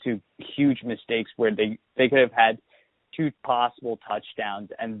those two huge mistakes where they could have had two possible touchdowns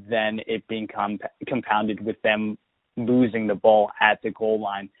and then it being compounded with them losing the ball at the goal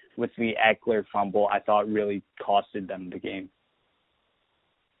line with the Eckler fumble, I thought really costed them the game.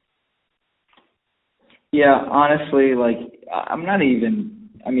 Yeah, honestly,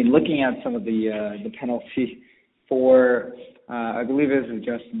 looking at some of the penalty for, I believe it was the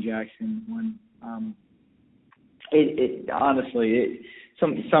Justin Jackson one.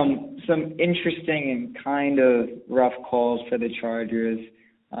 Some interesting and kind of rough calls for the Chargers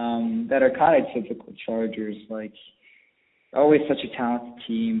that are kind of typical Chargers, like always such a talented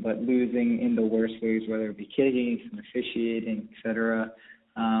team, but losing in the worst ways, whether it be kicking, some officiating, etc.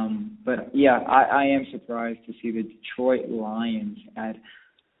 But yeah, I am surprised to see the Detroit Lions at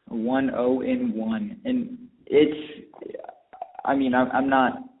 1-0-1, and I'm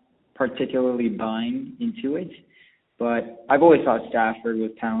not particularly buying into it, but I've always thought Stafford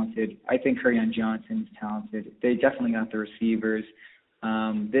was talented. I think Kerryon Johnson is talented. They definitely got the receivers.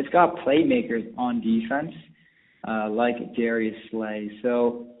 They've got playmakers on defense, like Darius Slay.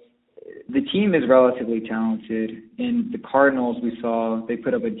 So the team is relatively talented. In the Cardinals, we saw they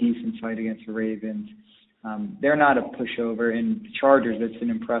put up a decent fight against the Ravens. They're not a pushover. And the Chargers, it's an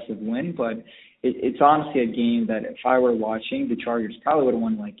impressive win, but it's honestly a game that if I were watching, the Chargers probably would have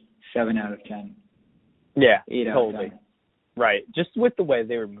won like 7 out of 10. Yeah, 8 out totally. of 10. Right, just with the way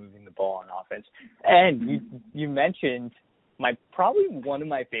they were moving the ball on offense. And you mentioned probably one of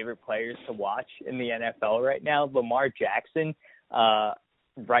my favorite players to watch in the NFL right now, Lamar Jackson,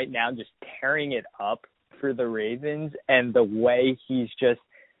 right now just tearing it up for the Ravens, and the way he's just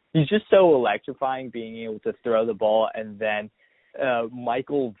so electrifying, being able to throw the ball, and then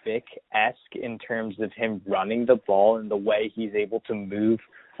Michael Vick-esque in terms of him running the ball and the way he's able to move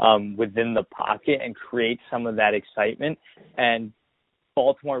within the pocket and create some of that excitement. And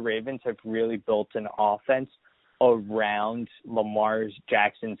Baltimore Ravens have really built an offense around Lamar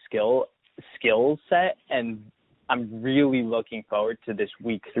Jackson's skill set, and I'm really looking forward to this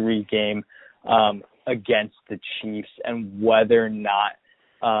Week 3 game against the Chiefs and whether or not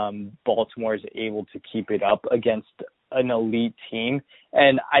Baltimore is able to keep it up against an elite team.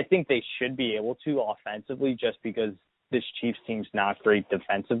 And I think they should be able to offensively, just because this Chiefs team's not great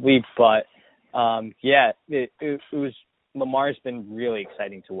defensively. But it was Lamar's been really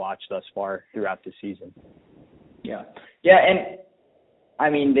exciting to watch thus far throughout the season. Yeah, and I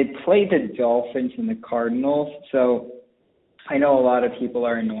mean, they played the Dolphins and the Cardinals, so I know a lot of people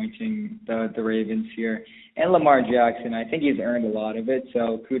are anointing the Ravens here. And Lamar Jackson, I think he's earned a lot of it,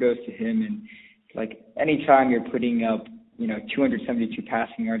 so kudos to him. And, like, anytime you're putting up, 272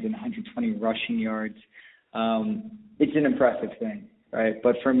 passing yards and 120 rushing yards, it's an impressive thing, right?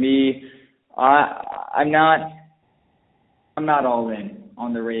 But for me, I'm not all in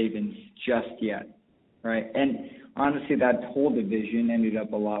on the Ravens just yet, right? And honestly, that whole division ended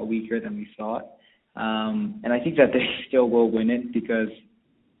up a lot weaker than we thought. And I think that they still will win it, because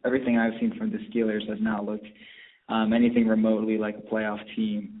everything I've seen from the Steelers has not looked anything remotely like a playoff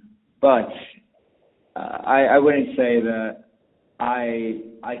team. But I wouldn't say that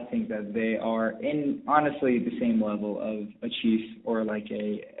I think that they are in, honestly, the same level of a Chiefs or like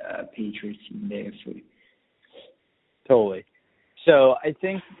a Patriots team in the AFC. Totally. So I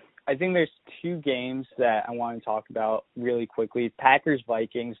think there's two games that I want to talk about really quickly.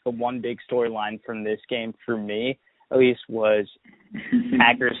 Packers-Vikings, the one big storyline from this game for me, at least, was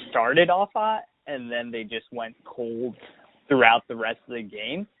Packers started off hot, and then they just went cold throughout the rest of the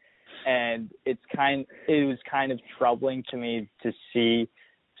game. And it was kind of troubling to me to see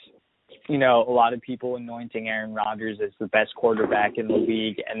a lot of people anointing Aaron Rodgers as the best quarterback in the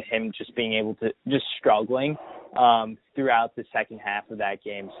league, and him just being able to just struggling throughout the second half of that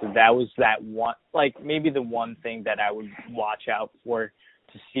game. So that was that one, like maybe the one thing that I would watch out for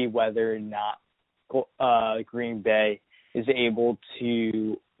to see whether or not Green Bay is able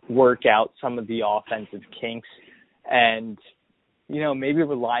to work out some of the offensive kinks and, maybe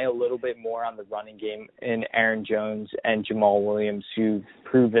rely a little bit more on the running game in Aaron Jones and Jamal Williams, who've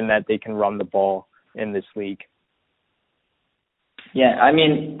proven that they can run the ball in this league. Yeah, I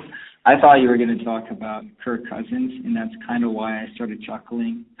mean, I thought you were going to talk about Kirk Cousins, and that's kind of why I started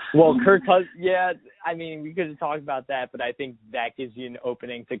chuckling. Well, Kirk Cousins, yeah, I mean, we could have talked about that, but I think that gives you an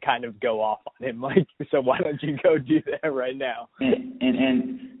opening to kind of go off on him, Mike. So why don't you go do that right now? And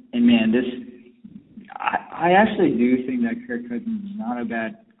man, I actually do think that Kirk Cousins is not a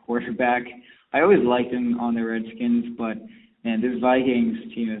bad quarterback. I always liked him on the Redskins, but man, this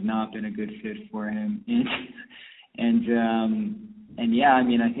Vikings team has not been a good fit for him. And yeah, I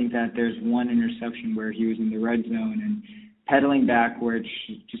mean, I think that there's one interception where he was in the red zone and pedaling backwards,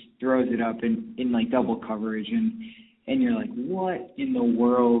 just throws it up in like double coverage, and you're like, what in the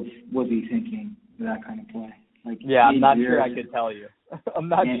world was he thinking for that kind of play? Like, yeah, I'm not sure I could tell you.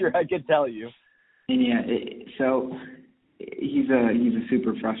 Sure I could tell you. And yeah, so he's a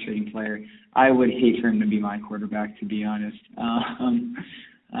super frustrating player. I would hate for him to be my quarterback, to be honest.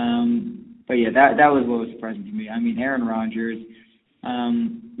 But yeah, that was what was surprising to me. I mean, Aaron Rodgers,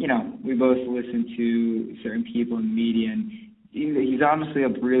 we both listen to certain people in the media, and he's honestly a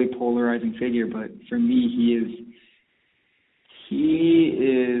really polarizing figure. But for me, he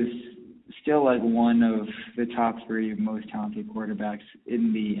is still like one of the top three most talented quarterbacks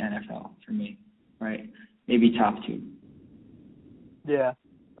in the NFL for me, right? Maybe top two. Yeah,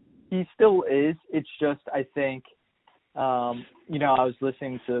 he still is. It's just, I think, I was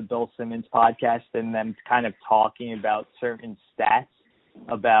listening to the Bill Simmons podcast and them kind of talking about certain stats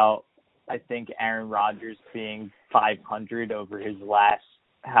about, I think, Aaron Rodgers being 500 over his last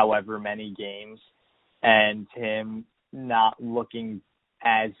however many games and him not looking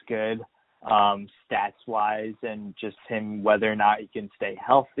as good stats-wise, and just him whether or not he can stay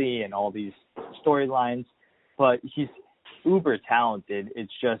healthy and all these storylines. But he's uber talented.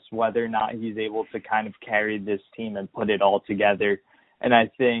 It's just whether or not he's able to kind of carry this team and put it all together. And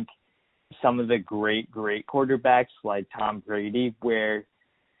I think some of the great quarterbacks like Tom Brady, where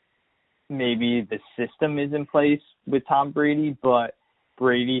maybe the system is in place with Tom Brady, but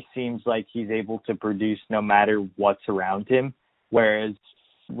Brady seems like he's able to produce no matter what's around him, whereas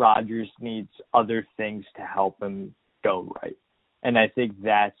Rodgers needs other things to help him go right. And I think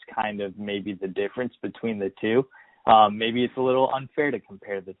that's kind of maybe the difference between the two. Maybe it's a little unfair to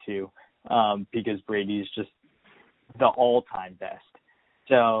compare the two because Brady is just the all-time best.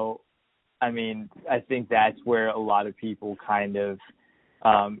 So, I mean, I think that's where a lot of people kind of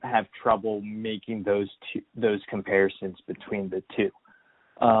have trouble making those comparisons between the two.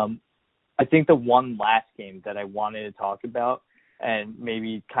 I think the one last game that I wanted to talk about and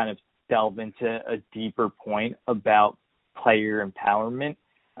maybe kind of delve into a deeper point about player empowerment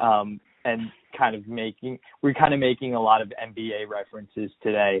and we're kind of making a lot of NBA references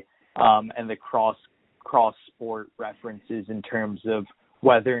today and the cross sport references in terms of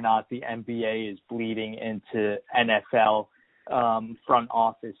whether or not the NBA is bleeding into NFL front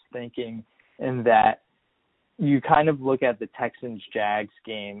office thinking, in that you kind of look at the Texans-Jags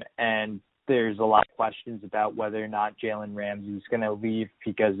game and there's a lot of questions about whether or not Jalen Ramsey is going to leave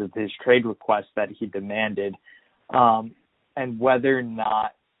because of his trade request that he demanded, and whether or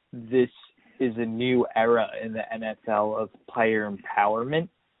not this is a new era in the NFL of player empowerment,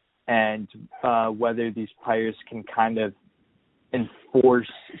 and whether these players can kind of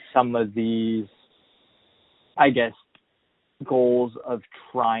enforce some of these, I guess, goals of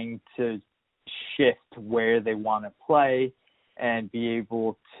trying to shift where they want to play and be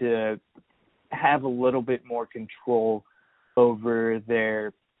able to have a little bit more control over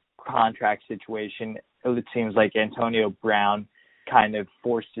their contract situation. It seems like Antonio Brown kind of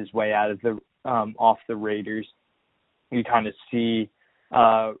forced his way out of the off the Raiders. You kind of see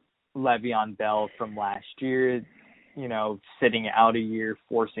Le'Veon Bell from last year, sitting out a year,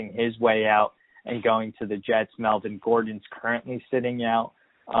 forcing his way out and going to the Jets. Melvin Gordon's currently sitting out.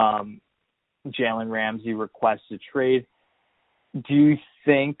 Jalen Ramsey requests a trade. Do you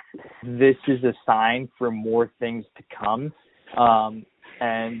think this is a sign for more things to come?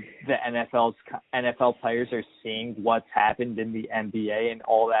 And the NFL players are seeing what's happened in the NBA and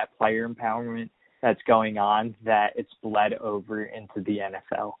all that player empowerment that's going on, that it's bled over into the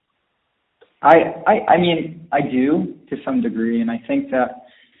NFL? I mean, I do to some degree, and I think that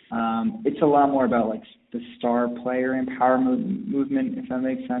It's a lot more about like the star player and power movement, if that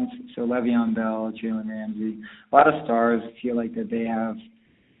makes sense. So Le'Veon Bell, Jalen Ramsey, a lot of stars feel like that they have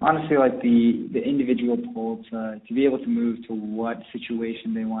honestly like the individual pull to be able to move to what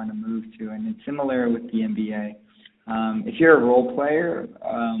situation they want to move to, and it's similar with the NBA. If you're a role player,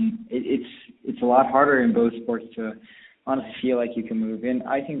 it's a lot harder in both sports to honestly feel like you can move in.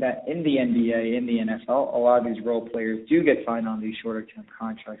 I think that in the NBA, in the NFL, a lot of these role players do get signed on these shorter term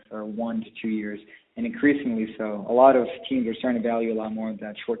contracts that are 1 to 2 years, and increasingly so. A lot of teams are starting to value a lot more of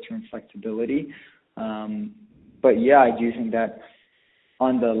that short term flexibility. But yeah, I do think that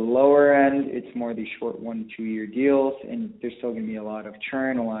on the lower end, it's more these short 1 to 2 year deals, and there's still going to be a lot of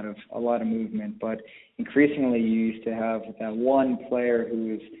churn, a lot of movement. But increasingly, you used to have that one player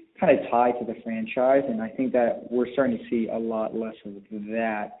who is kind of tied to the franchise, and I think that we're starting to see a lot less of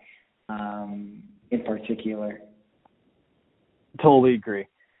that in particular. Totally agree.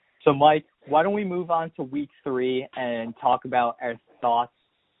 So, Mike, why don't we move on to Week 3 and talk about our thoughts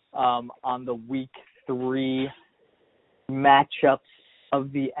on the Week 3 matchups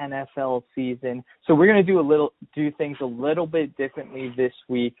of the NFL season. So we're going to do things a little bit differently this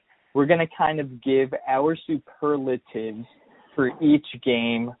week. We're going to kind of give our superlatives for each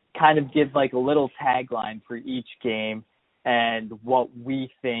game, kind of give like a little tagline for each game and what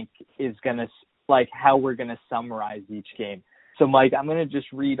we think is going to, like how we're going to summarize each game. So Mike, I'm going to just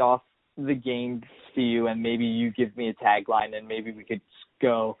read off the games to you and maybe you give me a tagline and maybe we could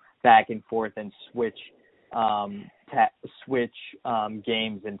go back and forth and switch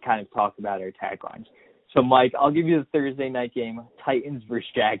games and kind of talk about our taglines. So, Mike, I'll give you the Thursday night game, Titans versus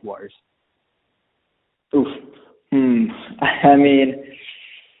Jaguars. Oof. I mean,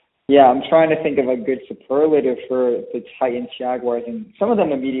 yeah, I'm trying to think of a good superlative for the Titans-Jaguars, and some of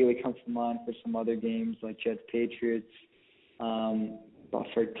them immediately come to mind for some other games like Jets-Patriots. But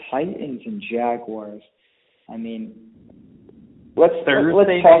for Titans and Jaguars, I mean, let's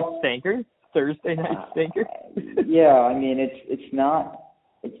talk stinker. Thursday night stinker. Yeah, I mean it's not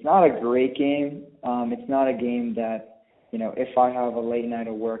a great game. It's not a game that, you know, if I have a late night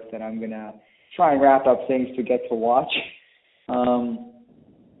of work that I'm gonna try and wrap up things to get to watch.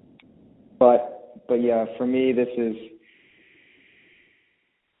 But yeah, for me this is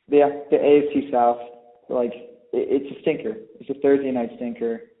the AFC South. Like it's a stinker. It's a Thursday night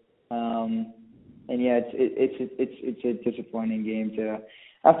stinker. And yeah, it's a disappointing game to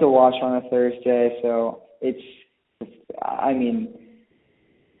have to watch on a Thursday. So I mean,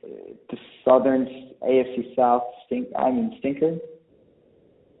 the Southern AFC South stinker.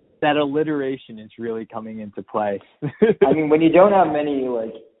 That alliteration is really coming into play. I mean, when you don't have many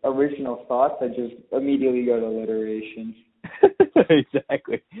like original thoughts, I just immediately go to alliteration.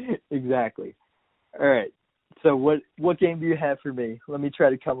 Exactly. All right. So what game do you have for me? Let me try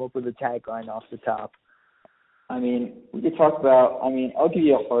to come up with a tagline off the top. I mean, we could talk about, I'll give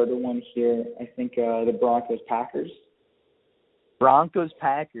you a harder one here. I think the Broncos-Packers.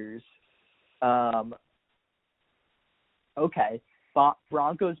 Broncos-Packers. Okay.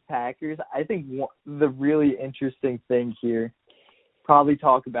 Broncos-Packers. I think the really interesting thing here, probably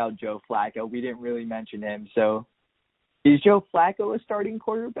talk about Joe Flacco. We didn't really mention him. So is Joe Flacco a starting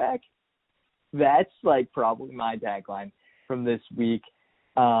quarterback? That's like probably my tagline from this week.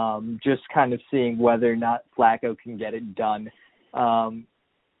 Just kind of seeing whether or not Flacco can get it done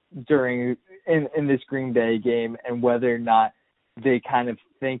during in this Green Bay game, and whether or not they kind of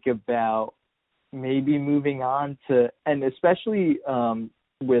think about maybe moving on to, and especially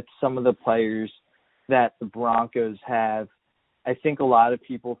with some of the players that the Broncos have, I think a lot of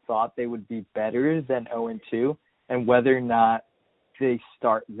people thought they would be better than 0-2, and whether or not they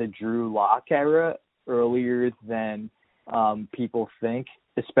start the Drew Lock era earlier than people think,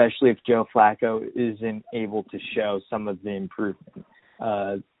 especially if Joe Flacco isn't able to show some of the improvement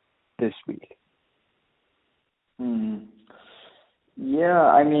this week. Yeah,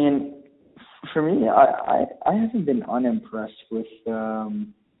 I mean, for me, I haven't been unimpressed with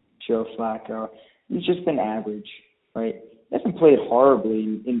Joe Flacco. He's just been average, right? He hasn't played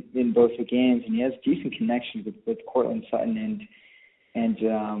horribly in both the games, and he has decent connections with Cortland Sutton and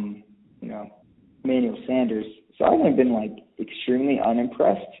you know, Emmanuel Sanders. So I haven't been like extremely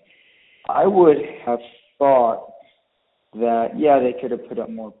unimpressed. I would have thought that, yeah, they could have put up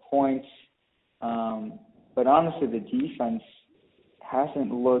more points. But honestly, the defense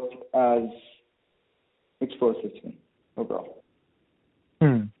hasn't looked as explosive to me overall.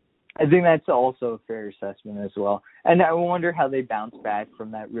 I think that's also a fair assessment as well. And I wonder how they bounce back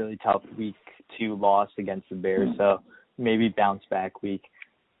from that really tough week 2 loss against the Bears. So maybe bounce back week.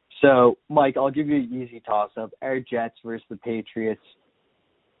 So, Mike, I'll give you an easy toss-up. Our Jets versus the Patriots.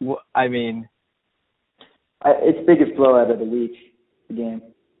 I mean, it's biggest blowout of the week, the game.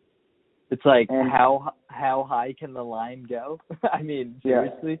 It's like, and how high can the line go? I mean,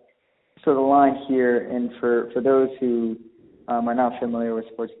 seriously? Yeah. So the line here, and for those who are not familiar with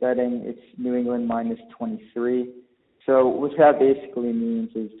sports betting, it's New England minus 23. So what that basically means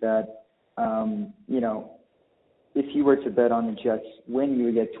is that, if you were to bet on the Jets win, you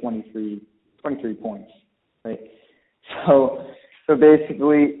would get 23 points, right? So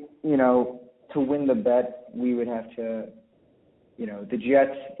basically, to win the bet, we would have to, the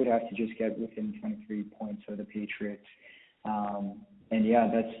Jets would have to just get within 23 points of the Patriots. And yeah,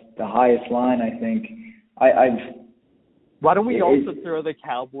 that's the highest line, I think. Why don't we also throw the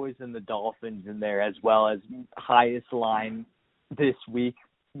Cowboys and the Dolphins in there as well as highest line this week?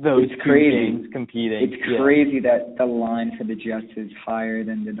 Those two games competing. It's crazy that the line for the Jets is higher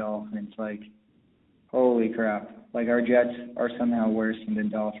than the Dolphins. Like, holy crap. Like, our Jets are somehow worse than the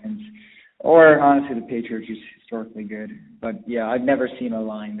Dolphins. Or, honestly, the Patriots are historically good. But, yeah, I've never seen a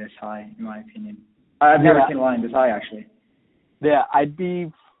line this high, in my opinion. I've never seen a line this high, actually. Yeah, I'd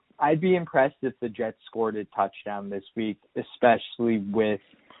be impressed if the Jets scored a touchdown this week, especially with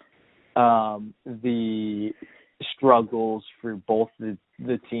the struggles for both the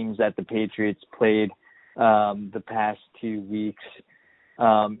teams that the Patriots played the past 2 weeks,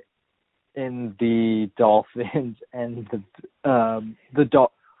 in the Dolphins and the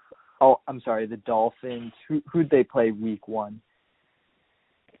Dolphins. Who'd they play week 1?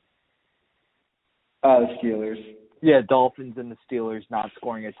 The Steelers. Yeah, Dolphins and the Steelers not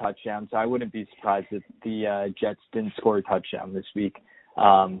scoring a touchdown, so I wouldn't be surprised if the Jets didn't score a touchdown this week.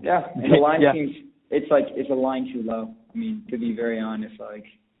 And the line seems, it's a line too low. I mean, to be very honest,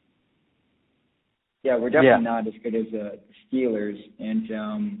 we're definitely not as good as the Steelers, and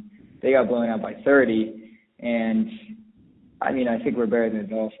they got blown out by 30, and I mean, I think we're better than the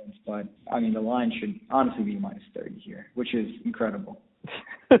Dolphins, but I mean, the line should honestly be minus 30 here, which is incredible.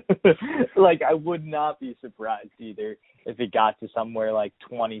 Like, I would not be surprised either if it got to somewhere like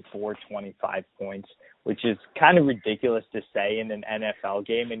 24, 25 points, which is kind of ridiculous to say in an NFL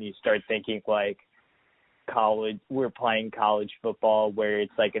game, and you start thinking like we're playing college football where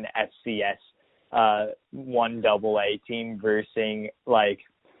it's like an FCS 1AA team versus like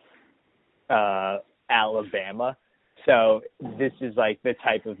Alabama. So this is like the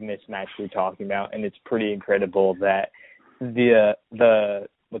type of mismatch we're talking about, and it's pretty incredible that the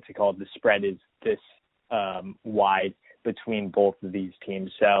spread is this wide between both of these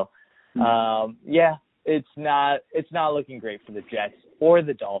teams. So it's not looking great for the Jets or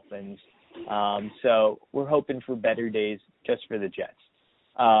the Dolphins. So we're hoping for better days just for the Jets.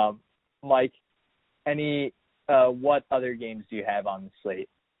 Mike, what other games do you have on the slate?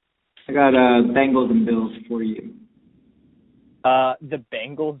 I got Bengals and Bills for you. The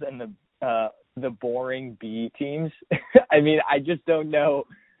Bengals and the boring B teams. I mean, I just don't know,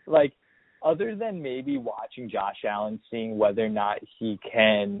 like, other than maybe watching Josh Allen, seeing whether or not he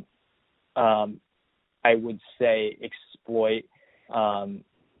can, I would say, exploit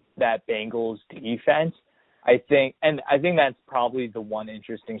that Bengals defense. I think that's probably the one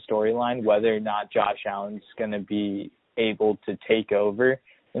interesting storyline, whether or not Josh Allen's going to be able to take over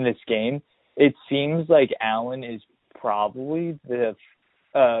in this game. It seems like Allen is probably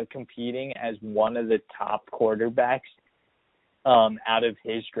competing as one of the top quarterbacks out of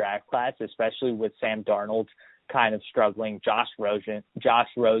his draft class, especially with Sam Darnold kind of struggling. Josh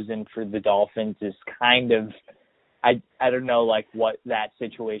Rosen for the Dolphins is kind of, I don't know, like, what that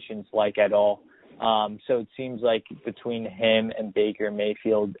situation's like at all. So it seems like between him and Baker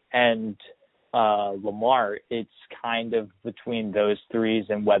Mayfield and Lamar, it's kind of between those threes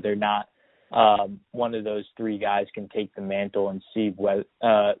and whether or not one of those three guys can take the mantle and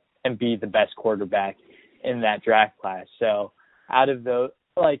and be the best quarterback in that draft class. So out of those,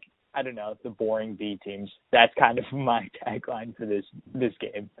 like, I don't know, the boring B teams, that's kind of my tagline for this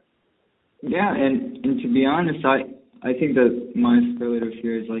game. Yeah, and to be honest, I think that my superlative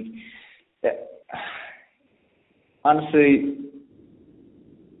here is like, honestly,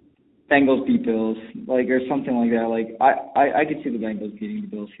 Bengals beat Bills, like, or something like that. Like, I could see the Bengals beating the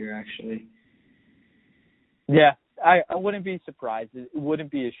Bills here, actually. Yeah, I wouldn't be surprised. It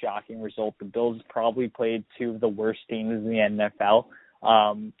wouldn't be a shocking result. The Bills probably played two of the worst teams in the NFL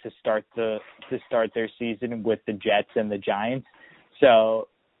to start their season with the Jets and the Giants. So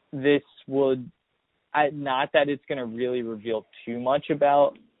this would, not that it's going to really reveal too much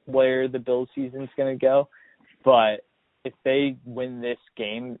about where the Bills season's going to go, but if they win this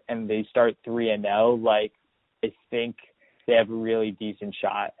game and they start 3-0, like, I think they have a really decent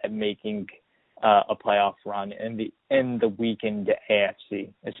shot at making a playoff run in the weakened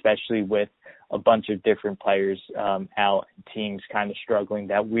AFC, especially with a bunch of different players out and teams kind of struggling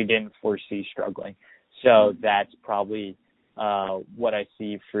that we didn't foresee struggling. So that's probably what I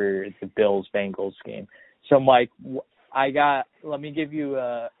see for the Bills-Bengals game. So, Mike, let me give you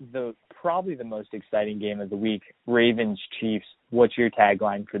probably the most exciting game of the week, Ravens-Chiefs. What's your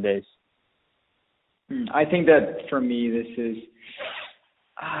tagline for this? I think that for me, this is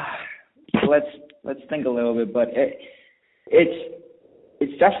let's think a little bit, but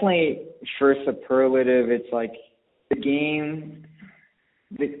it's definitely for superlative. It's like the game,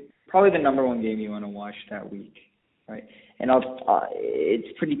 probably the number one game you want to watch that week, right? And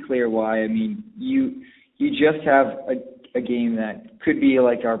it's pretty clear why. I mean, you just have a game that could be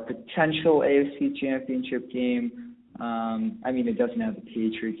like our potential AFC Championship game. I mean, it doesn't have the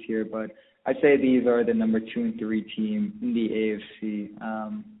Patriots here, but I'd say these are the number 2 and 3 team in the AFC.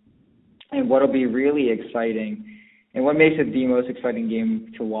 And what'll be really exciting, and what makes it the most exciting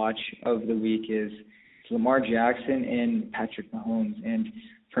game to watch of the week is Lamar Jackson and Patrick Mahomes. And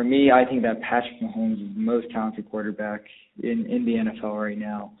for me, I think that Patrick Mahomes is the most talented quarterback in the NFL right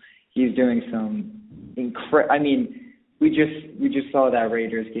now. He's doing some I mean, we just saw that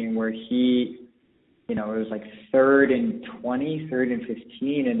Raiders game where he, it was like 3rd and 20, 3rd and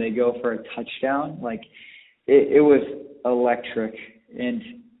 15, and they go for a touchdown. Like, it was electric. And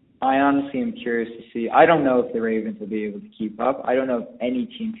I honestly am curious to see. I don't know if the Ravens will be able to keep up. I don't know if any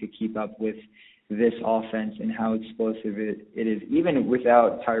team could keep up with this offense and how explosive it is, even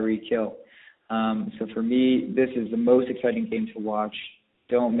without Tyreek Hill. So for me, this is the most exciting game to watch.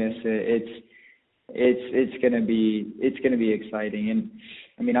 Don't miss it. It's gonna be exciting. And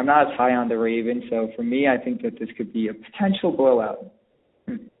I mean, I'm not as high on the Ravens, so for me, I think that this could be a potential blowout.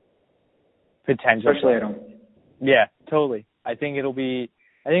 Potential. Especially at home. Yeah, totally. I think it'll be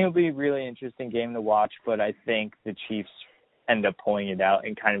a really interesting game to watch, but I think the Chiefs end up pulling it out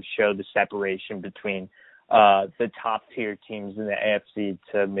and kind of show the separation between the top tier teams in the AFC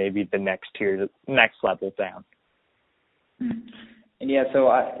to maybe the next level down. And yeah, so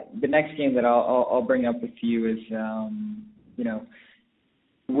the next game that I'll bring up with you is,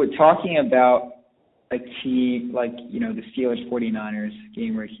 we're talking about a key, like, the Steelers 49ers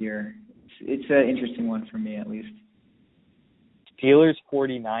game right here. It's an interesting one for me, at least. Steelers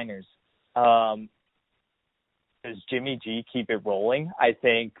 49ers. Does Jimmy G keep it rolling? I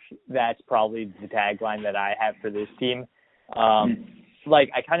think that's probably the tagline that I have for this team.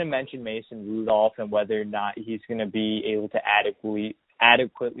 Like I kind of mentioned Mason Rudolph and whether or not he's going to be able to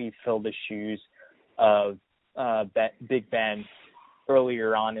adequately fill the shoes of Big Ben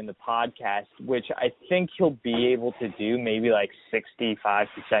earlier on in the podcast, which I think he'll be able to do, maybe like 65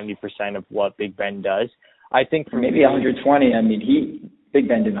 to 70% of what Big Ben does. I think for maybe 120. I mean, Big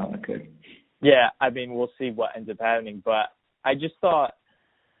Ben did not look good. Yeah, I mean, we'll see what ends up happening, but I just thought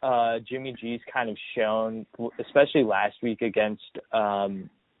Jimmy G's kind of shown, especially last week against the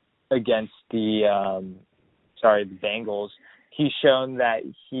Bengals, he's shown that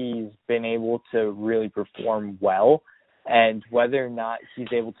he's been able to really perform well, and whether or not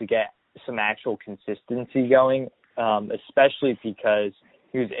he's able to get some actual consistency going, especially because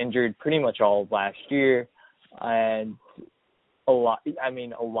he was injured pretty much all of last year, and a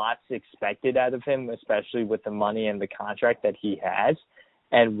lot's expected out of him, especially with the money and the contract that he has,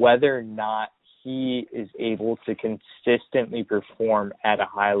 and whether or not he is able to consistently perform at a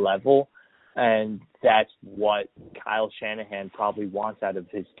high level. And that's what Kyle Shanahan probably wants out of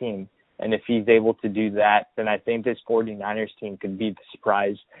his team. And if he's able to do that, then I think this 49ers team could be the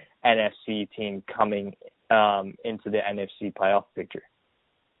surprise NFC team coming into the NFC playoff picture.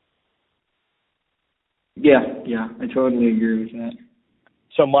 Yeah, I totally agree with that.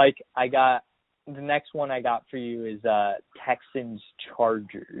 So, Mike, the next one I got for you is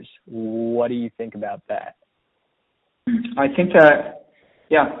Texans-Chargers. What do you think about that? I think that,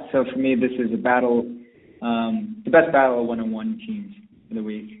 so for me, this is a battle, the best battle of one-on-one teams of the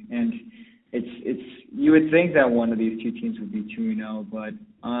week. And it's you would think that one of these two teams would be 2-0, but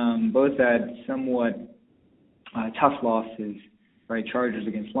both had somewhat tough losses, right? Chargers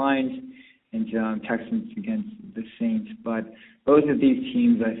against Lions and Texans against the Saints. But both of these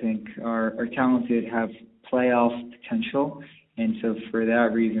teams, I think, are talented, have playoff potential. And so for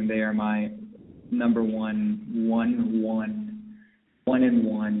that reason, they are my number one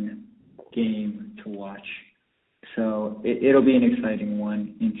game to watch. So it'll be an exciting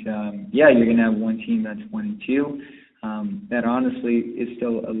one. And you're going to have one team that's 1-2. That honestly is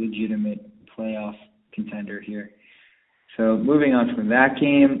still a legitimate playoff contender here. So moving on from that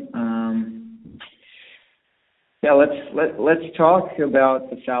game, let's talk about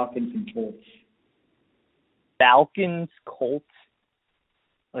the Falcons and Colts. Falcons, Colts.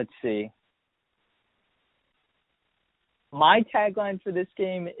 Let's see. My tagline for this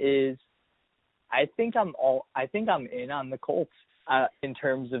game is, I think I'm in on the Colts in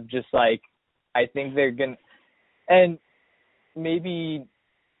terms of just like, I think they're going to, and maybe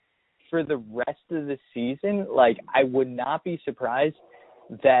for the rest of the season, like I would not be surprised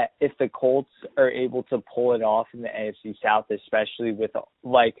that if the Colts are able to pull it off in the AFC South, especially with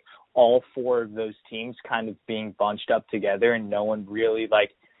like all four of those teams kind of being bunched up together and no one really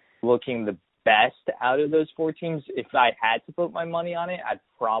like looking the best out of those four teams. If I had to put my money on it, I'd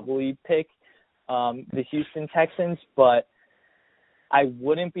probably pick the Houston Texans, but I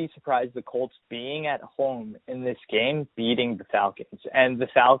wouldn't be surprised the Colts being at home in this game, beating the Falcons. And the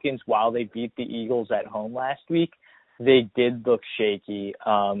Falcons, while they beat the Eagles at home last week, they did look shaky.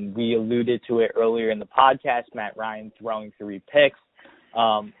 We alluded to it earlier in the podcast, Matt Ryan throwing 3 picks.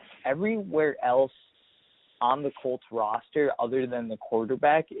 Everywhere else on the Colts roster, other than the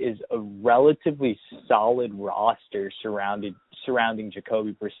quarterback, is a relatively solid roster surrounding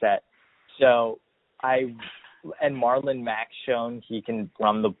Jacoby Brissett. So and Marlon Mack's shown he can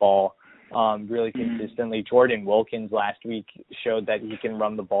run the ball really consistently. Jordan Wilkins last week showed that he can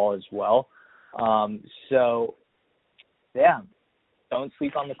run the ball as well. So, yeah, don't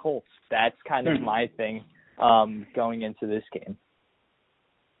sleep on the Colts. That's kind of my thing going into this game.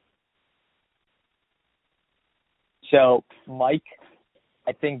 So, Mike,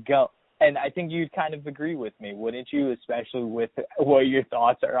 I think you'd kind of agree with me, wouldn't you? Especially with what your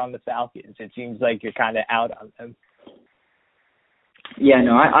thoughts are on the Falcons. It seems like you're kind of out on them. Yeah,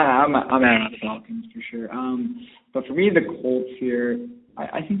 no, I'm out on the Falcons for sure. But for me, the Colts here,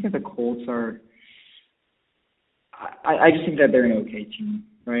 I think that the Colts are. I just think that they're an okay team,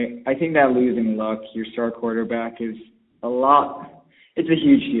 right? I think that losing Luck, your star quarterback, is a lot. It's a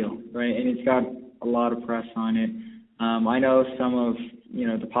huge deal, right? And it's got a lot of press on it. I know some of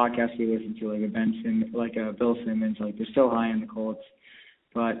the podcasts we listen to, like Bill Simmons, like they're still high on the Colts.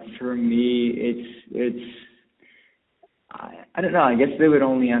 But for me, it's I don't know. I guess they would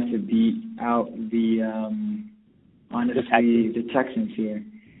only have to beat out the Texans here,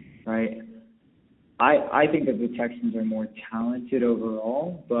 right? I think that the Texans are more talented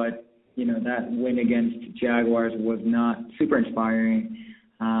overall, but that win against Jaguars was not super inspiring.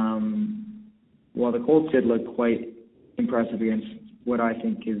 While the Colts did look quite impressive against what I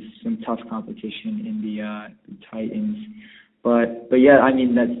think is some tough competition in the Titans. But yeah, I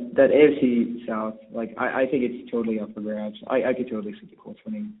mean that AFC South, like I think it's totally up for grabs. I could totally see the Colts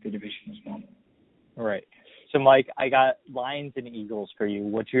winning the division as well. All right. So Mike, I got Lions and Eagles for you.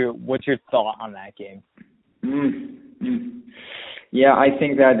 What's your thought on that game? Yeah, I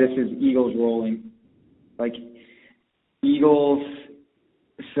think that this is Eagles rolling. Like Eagles.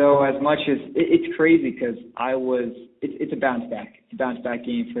 So as much as it's crazy because it's a bounce back. It's a bounce back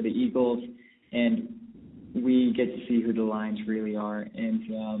game for the Eagles, and we get to see who the Lions really are.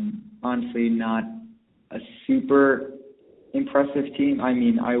 And honestly, not a super impressive team. I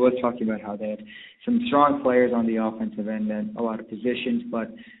mean, I was talking about how they had some strong players on the offensive end and a lot of positions,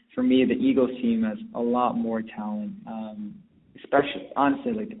 but for me, the Eagles team has a lot more talent, especially,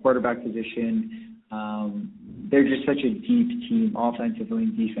 honestly, like the quarterback position. They're just such a deep team offensively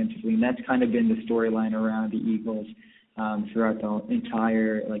and defensively, and that's kind of been the storyline around the Eagles throughout the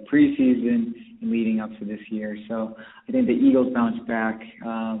entire preseason and leading up to this year. So I think the Eagles bounce back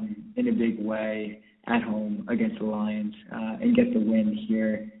in a big way at home against the Lions and get the win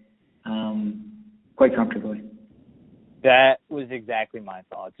here quite comfortably. That was exactly my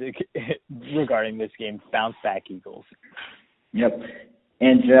thoughts regarding this game. Bounce back Eagles. Yep.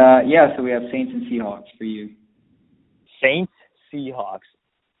 And so we have Saints and Seahawks for you. Saints, Seahawks.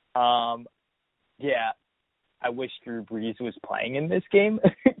 Yeah, I wish Drew Brees was playing in this game.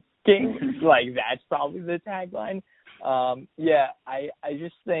 That's probably the tagline. I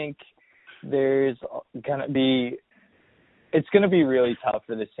just think it's gonna be really tough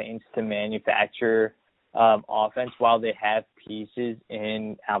for the Saints to manufacture offense while they have pieces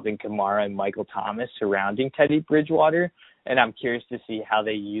in Alvin Kamara and Michael Thomas surrounding Teddy Bridgewater. And I'm curious to see how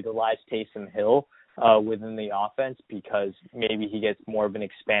they utilize Taysom Hill within the offense, because maybe he gets more of an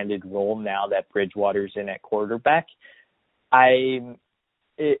expanded role now that Bridgewater's in at quarterback.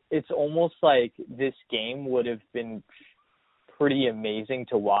 It's almost like this game would have been pretty amazing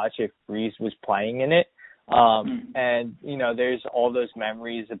to watch if Brees was playing in it. And there's all those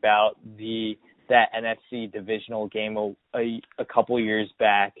memories about that NFC divisional game a couple years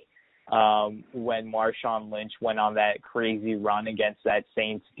back when Marshawn Lynch went on that crazy run against that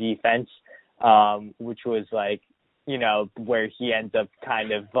Saints defense, which was where he ends up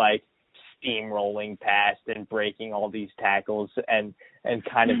kind of steamrolling past and breaking all these tackles and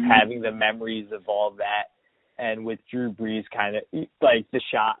kind of having the memories of all that. And with Drew Brees kind of like the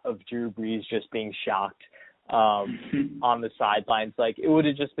shot of Drew Brees just being shocked on the sidelines, like it would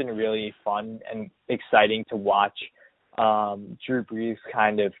have just been really fun and exciting to watch Drew Brees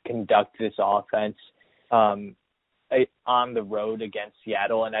kind of conduct this offense on the road against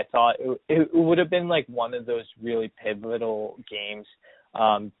Seattle. And I thought it would have been like one of those really pivotal games,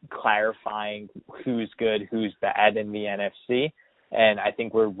 clarifying who's good, who's bad in the NFC. And I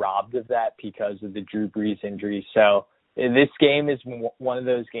think we're robbed of that because of the Drew Brees injury. So this game is one of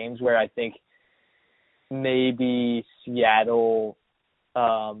those games where I think maybe Seattle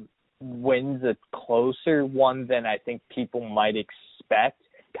wins a closer one than I think people might expect,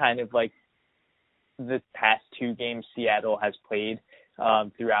 kind of like the past two games Seattle has played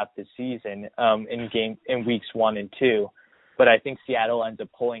throughout the season in weeks 1 and 2. But I think Seattle ends up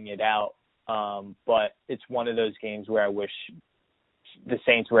pulling it out. But it's one of those games where I wish the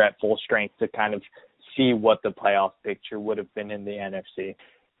Saints were at full strength to kind of see what the playoff picture would have been in the NFC.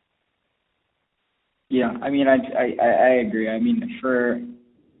 Yeah, I mean, I agree. I mean, for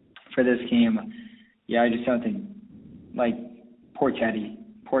this game, yeah, I just don't think, like, poor Teddy.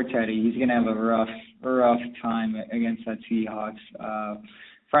 He's gonna have a rough time against that Seahawks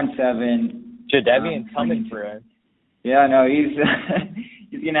front seven. Jadeveon coming for him. Yeah, no, he's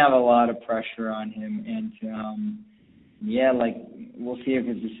gonna have a lot of pressure on him, and yeah, like, we'll see if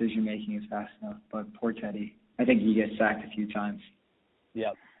his decision making is fast enough. But poor Teddy, I think he gets sacked a few times.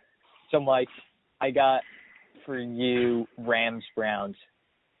 Yep. So, Mike, I got for you Rams-Browns.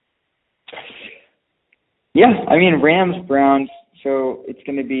 Yeah, I mean, Rams-Browns, so it's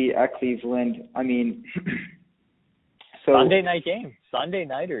going to be at Cleveland. I mean, so Sunday night game. Sunday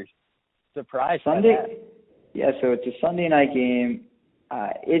nighters. Surprise. Sunday. Yeah, so it's a Sunday night game.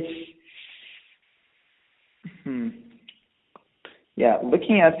 Yeah,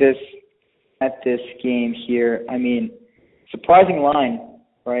 looking at this game here, I mean, surprising line,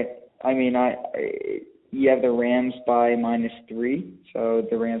 right? I mean, you have the Rams by -3, so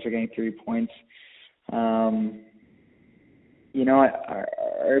the Rams are getting 3 points. You know,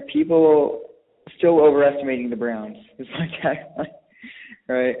 are people still overestimating the Browns? It's like that,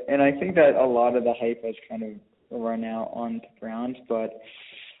 right? And I think that a lot of the hype has kind of run out on the Browns, but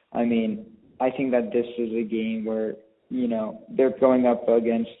I mean, I think that this is a game where, you know, they're going up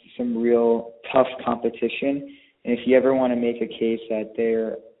against some real tough competition. And if you ever want to make a case that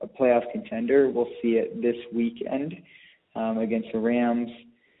they're a playoff contender, we'll see it this weekend against the Rams.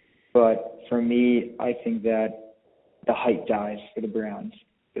 But for me, I think that the hype dies for the Browns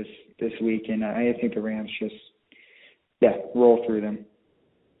this week, and I think the Rams just, roll through them.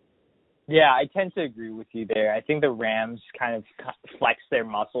 Yeah, I tend to agree with you there. I think the Rams kind of flex their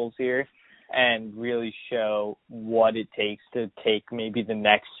muscles here and really show what it takes to take maybe the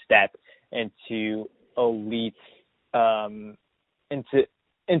next step into elite,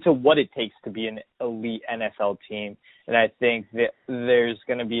 into what it takes to be an elite NFL team. And I think that there's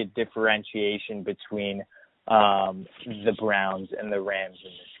going to be a differentiation between the Browns and the Rams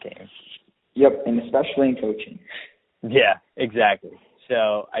in this game. Yep, and especially in coaching. Yeah, exactly.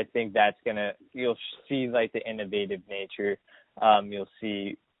 So I think you'll see like the innovative nature. You'll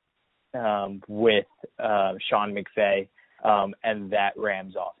see with Sean McVay and that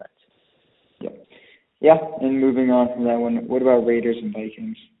Rams offense. Yep. Yeah, and moving on from that one, what about Raiders and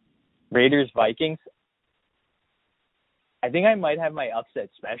Vikings? Raiders-Vikings? I think I might have my upset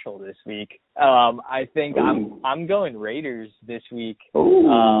special this week. I think I'm going Raiders this week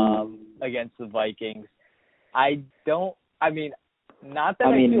against the Vikings. Not that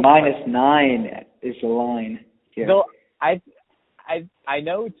I mean, -9 is the line here. So I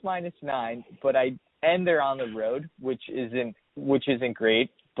know it's -9, but and they're on the road, which isn't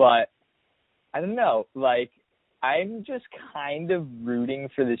great, but I don't know, like, I'm just kind of rooting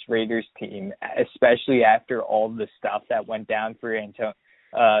for this Raiders team, especially after all the stuff that went down for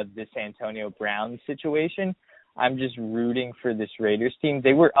this Antonio Brown situation. I'm just rooting for this Raiders team.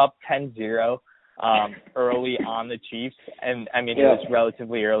 They were up 10-0 early on the Chiefs, and I mean, it was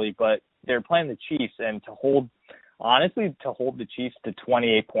relatively early, but they're playing the Chiefs, and to hold the Chiefs to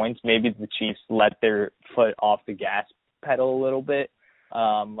 28 points, maybe the Chiefs let their foot off the gas pedal a little bit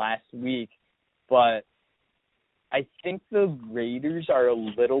last week. But I think the Raiders are a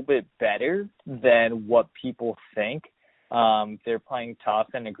little bit better than what people think. They're playing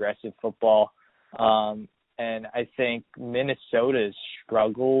tough and aggressive football. And I think Minnesota has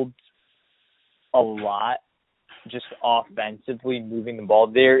struggled a lot just offensively moving the ball.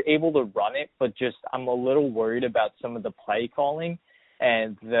 They're able to run it, but just I'm a little worried about some of the play calling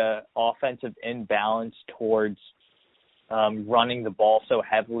and the offensive imbalance towards running the ball so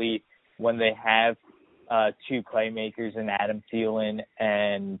heavily when they have two playmakers in Adam Thielen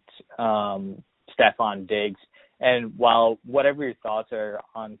and Stephon Diggs. And while whatever your thoughts are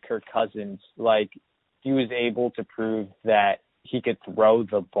on Kirk Cousins, like, he was able to prove that he could throw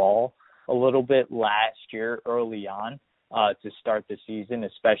the ball a little bit last year early on to start the season,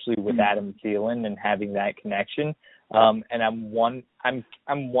 especially with Adam Thielen and having that connection. And I'm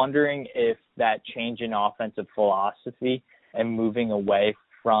wondering if that change in offensive philosophy and moving away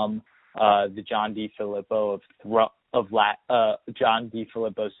from the John DeFilippo John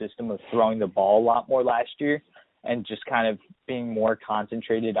DeFilippo system of throwing the ball a lot more last year, and just kind of being more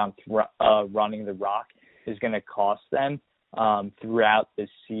concentrated on running the rock is going to cost them throughout this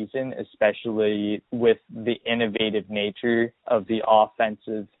season, especially with the innovative nature of the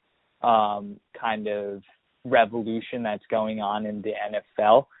offensive kind of revolution that's going on in the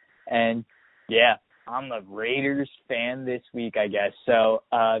NFL. And yeah, I'm a Raiders fan this week, I guess. So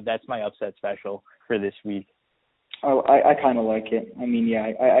that's my upset special for this week. Oh, I kind of like it. I mean,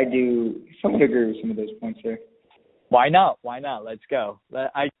 yeah, I do somewhat agree with some of those points there. Why not? Let's go.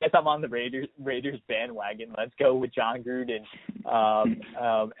 I guess I'm on the Raiders bandwagon. Let's go with John Gruden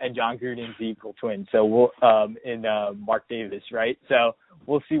and John Gruden's equal twin. So we'll in Mark Davis, right? So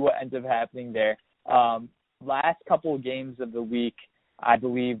we'll see what ends up happening there. Last couple of games of the week, I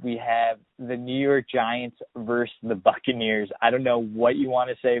believe we have the New York Giants versus the Buccaneers. I don't know what you want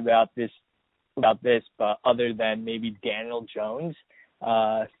to say about this, but other than maybe Daniel Jones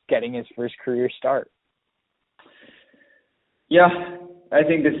getting his first career start. Yeah, I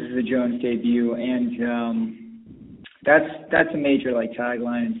think this is the Jones debut, and that's a major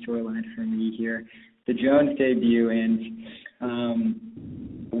tagline and storyline for me here. The Jones debut, and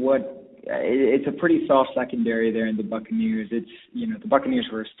it's a pretty soft secondary there in the Buccaneers. It's the Buccaneers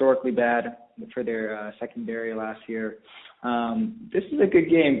were historically bad for their secondary last year. This is a good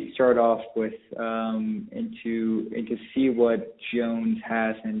game to start off with, and to see what Jones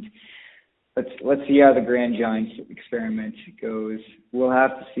has, and let's see how the Grand Giants experiment goes. We'll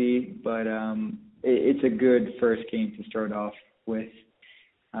have to see, but it's a good first game to start off with.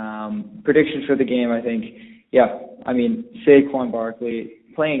 Predictions for the game, I think, Saquon Barkley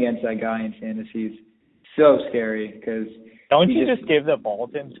playing against that guy in fantasy is so scary because don't you just give the ball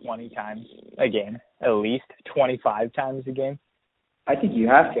to him 20 times a game, at least 25 times a game? I think you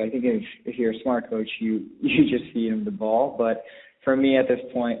have to. I think if you're a smart coach, you just feed him the ball. But for me at this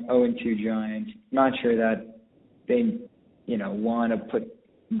point, 0-2 Giants, not sure that they want to put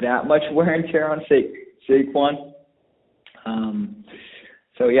that much wear and tear on Saquon.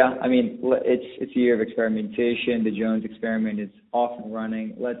 So yeah, I mean, it's a year of experimentation. The Jones experiment is off and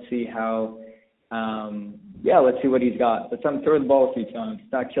running. Let's see how. Let's see what he's got. Let's throw the ball a few times.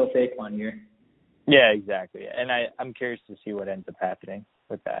 Not kill Saquon here. Yeah, exactly. And I'm curious to see what ends up happening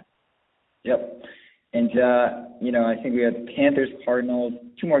with that. Yep. And I think we have Panthers, Cardinals.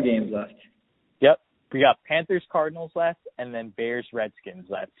 2 more games left. Yep. We got Panthers, Cardinals left, and then Bears, Redskins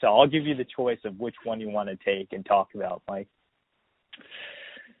left. So I'll give you the choice of which one you want to take and talk about, Mike.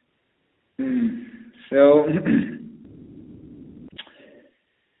 So,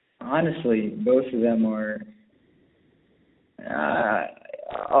 honestly, both of them are.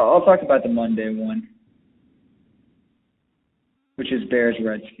 I'll talk about the Monday one, which is Bears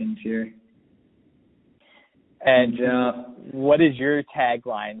Redskins here. And what is your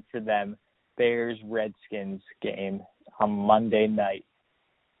tagline for them Bears Redskins game on Monday night?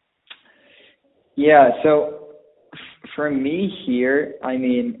 Yeah, so for me here, I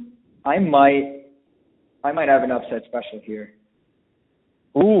mean, I might have an upset special here.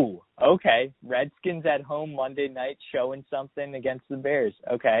 Ooh, okay. Redskins at home Monday night showing something against the Bears.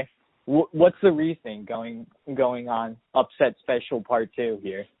 Okay. What's the reasoning going on upset special part 2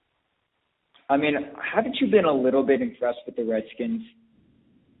 here? I mean, haven't you been a little bit impressed with the Redskins?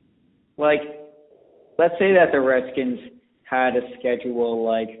 Like, let's say that the Redskins had a schedule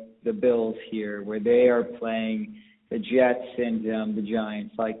like the Bills here, where they are playing the Jets and the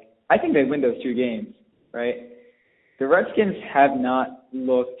Giants. Like, I think they win those 2 games, right? The Redskins have not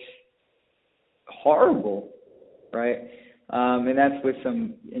looked horrible, right? And that's with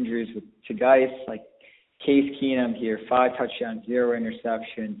some injuries to guys like Case Keenum here, 5 touchdowns, 0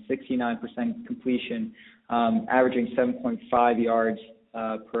 interceptions, 69% completion, averaging 7.5 yards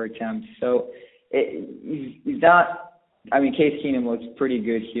per attempt. So he's not. I mean, Case Keenum looks pretty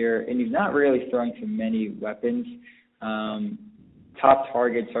good here, and he's not really throwing to many weapons. Top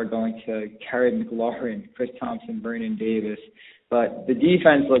targets are going to Terry McLaurin, Chris Thompson, Vernon Davis. But the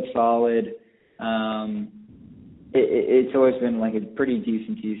defense looks solid. it's always been like a pretty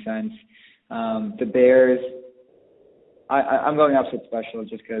decent defense. The Bears, I'm going upset special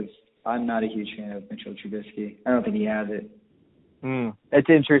just because I'm not a huge fan of Mitchell Trubisky. I don't think he has it. It's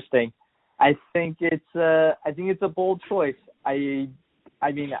interesting. I think it's a bold choice. I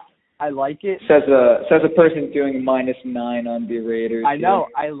mean, I like it. Says a person doing -9 on the Raiders. I know.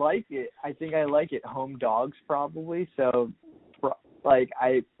 I like it. I think I like it. Home dogs probably. So,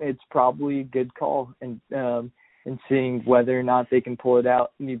 it's probably a good call. And seeing whether or not they can pull it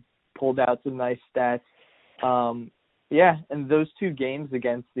out. And you pulled out some nice stats. And those two games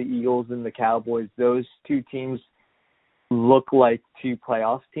against the Eagles and the Cowboys, those two teams look like two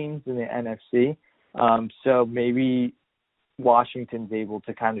playoff teams in the NFC. So maybe Washington's able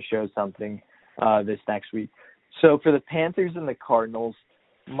to kind of show something this next week. So for the Panthers and the Cardinals,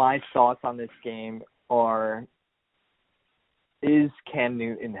 my thoughts on this game are, is Cam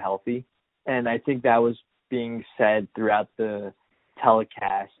Newton healthy? And I think that was being said throughout the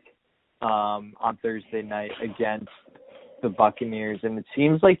telecast on Thursday night against the Buccaneers. And it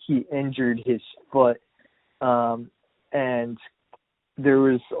seems like he injured his foot. And there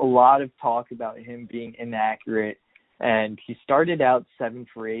was a lot of talk about him being inaccurate. And he started out 7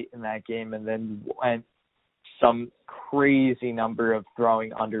 for 8 in that game and then went some crazy number of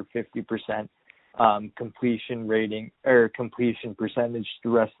throwing under 50% completion rating or completion percentage the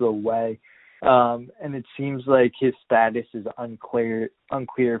rest of the way. And it seems like his status is unclear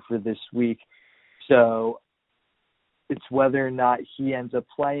for this week. So it's whether or not he ends up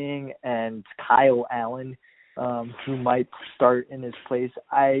playing, and Kyle Allen, who might start in his place.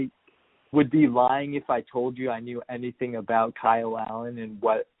 I would be lying if I told you I knew anything about Kyle Allen and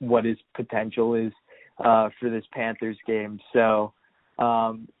what his potential is for this Panthers game. So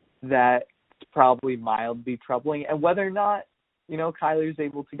that's probably mildly troubling. And whether or not, Kyler's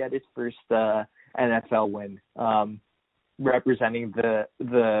able to get his first NFL win representing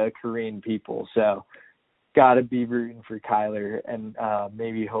the Korean people. So got to be rooting for Kyler and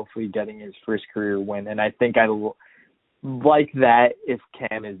maybe hopefully getting his first career win. And I think I like that if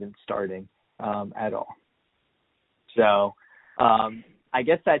Cam isn't starting at all. So I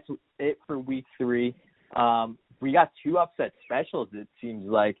guess that's it for week 3. We got 2 upset specials, it seems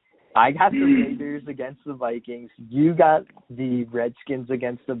like. I got the Raiders against the Vikings. You got the Redskins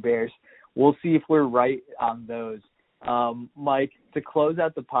against the Bears. We'll see if we're right on those. Mike, to close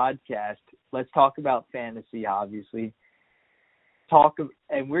out the podcast, let's talk about fantasy, obviously.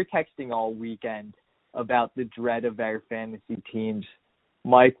 And we're texting all weekend about the dread of our fantasy teams.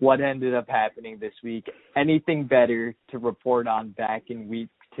 Mike, what ended up happening this week? Anything better to report on back in week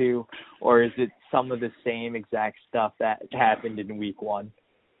 2, or is it some of the same exact stuff that happened in week 1?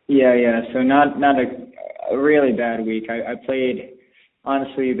 Yeah. So not a really bad week. I played,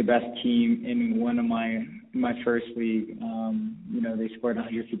 honestly, the best team in one of my first league. They scored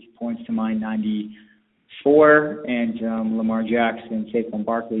 150 points to my 94, and Lamar Jackson, Saquon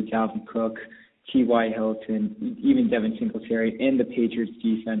Barkley, Dalvin Cook, T.Y. Hilton, even Devin Singletary, and the Patriots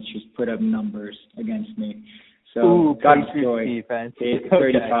defense just put up numbers against me. So got destroyed. Defense.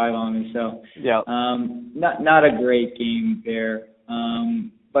 35 on me. So not a great game there.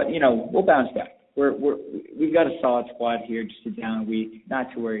 But we'll bounce back. We've got a solid squad here, just a down week.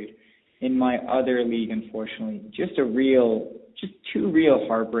 Not too worried. In my other league, unfortunately, just 2 real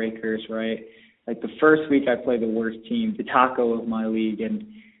heartbreakers, right? Like the first week I played the worst team, the taco of my league, and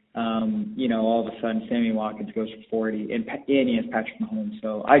all of a sudden Sammy Watkins goes for 40, and he has Patrick Mahomes.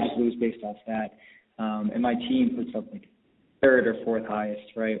 So I just lose based off that. And my team puts up like 3rd or 4th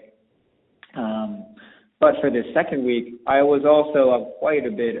highest, right? But for the second week, I was also up quite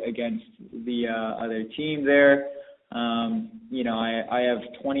a bit against the other team there. I have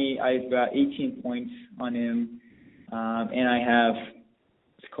got 18 points on him, and I have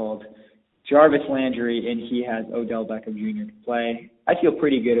Jarvis Landry, and he has Odell Beckham Jr. to play. I feel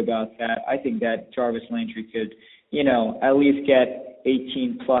pretty good about that. I think that Jarvis Landry could, at least get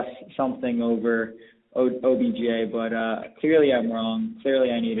 18 plus something over OBJ, but clearly I'm wrong.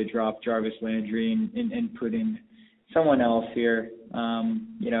 Clearly I need to drop Jarvis Landry and put in someone else here.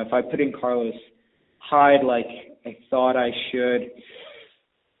 If I put in Carlos Hyde like I thought I should,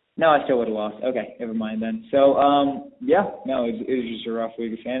 no, I still would have lost. Okay, never mind then. So, it was just a rough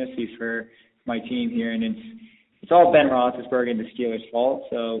week of fantasy for my team here, and it's all Ben Roethlisberger and the Steelers' fault.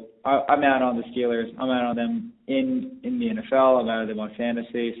 So I'm out on the Steelers. I'm out on them in the NFL. I'm out of them on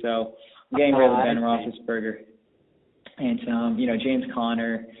fantasy. So I'm getting rid of Ben Roethlisberger. And, James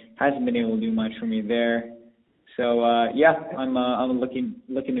Conner hasn't been able to do much for me there. So, I'm looking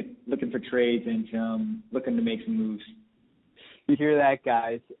for trades and looking to make some moves. You hear that,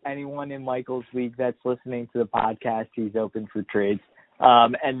 guys? Anyone in Michael's league that's listening to the podcast, he's open for trades.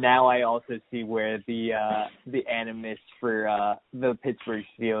 And now I also see where the animus for the Pittsburgh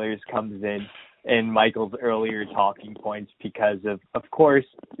Steelers comes in Michael's earlier talking points, because of course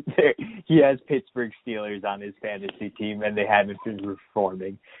he has Pittsburgh Steelers on his fantasy team and they haven't been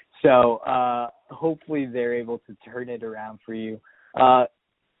performing. So hopefully they're able to turn it around for you.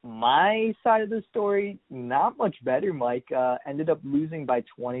 My side of the story, not much better, Mike. Ended up losing by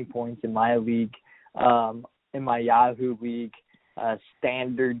 20 points in my league, in my Yahoo league,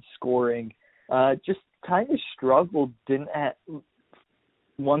 standard scoring. Just kind of struggled.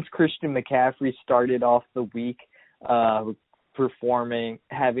 Once Christian McCaffrey started off the week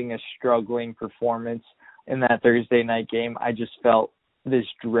having a struggling performance in that Thursday night game, I just felt this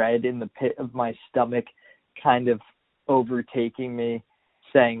dread in the pit of my stomach kind of overtaking me,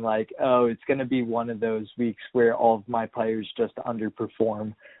 saying like, oh, it's going to be one of those weeks where all of my players just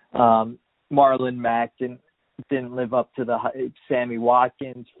underperform. Marlon Mack didn't live up to the hype. Sammy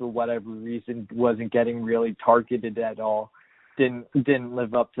Watkins, for whatever reason, wasn't getting really targeted at all. Didn't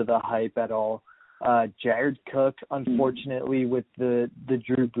live up to the hype at all. Jared Cook, unfortunately, with the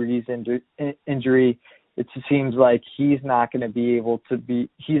Drew Brees injury, it seems like he's not going to be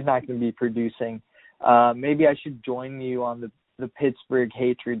producing. Maybe I should join you on the Pittsburgh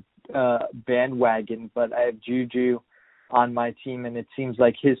hatred bandwagon, but I have Juju on my team, and it seems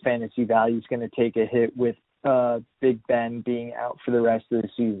like his fantasy value is going to take a hit with Big Ben being out for the rest of the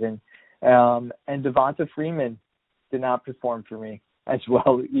season. And Devonta Freeman did not perform for me as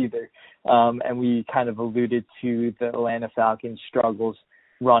well either. And we kind of alluded to the Atlanta Falcons' struggles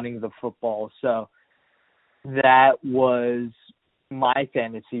running the football. So that was my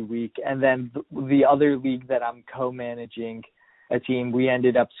fantasy week. And then the other league that I'm co-managing a team, we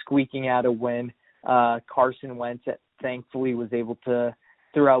ended up squeaking out a win. Carson Wentz thankfully was able to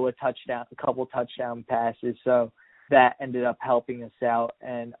throw a couple touchdown passes. So that ended up helping us out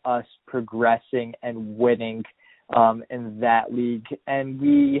and us progressing and winning in that league. And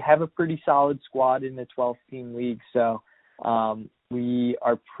we have a pretty solid squad in the 12-team league. So we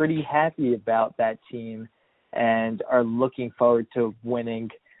are pretty happy about that team and are looking forward to winning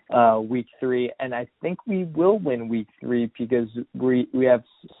week 3. And I think we will win week 3 because we have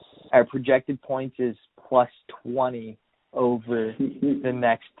our projected points is plus 20 over the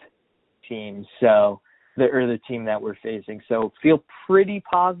next team. So the team that we're facing. So feel pretty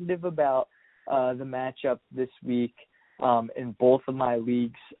positive about the matchup this week in both of my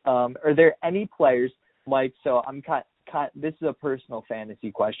leagues. Are there any players, Mike? So I'm this is a personal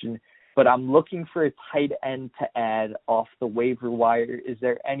fantasy question, but I'm looking for a tight end to add off the waiver wire. Is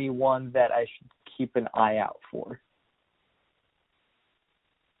there anyone that I should keep an eye out for?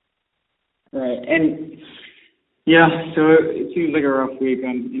 Right, and yeah, so it seems like a rough week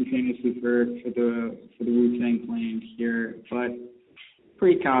in fantasy for the Wu-Tang Clan here, but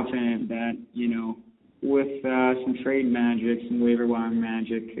pretty confident that, with some trade magic, some waiver wire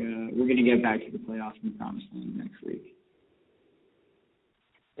magic, we're going to get back to the playoffs in the promised land next week.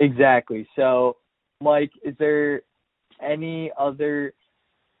 Exactly. So, Mike, is there any other,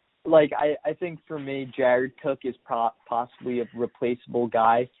 I think for me, Jared Cook is possibly a replaceable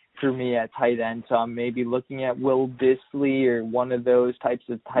guy for me at tight end. So I'm maybe looking at Will Dissly or one of those types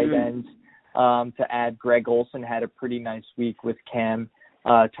of tight ends to add. Greg Olsen had a pretty nice week with Cam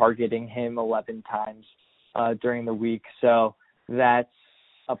targeting him 11 times during the week. So that's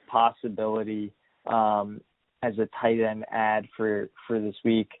a possibility as a tight end add for this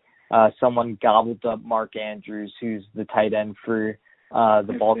week. Someone gobbled up Mark Andrews, who's the tight end for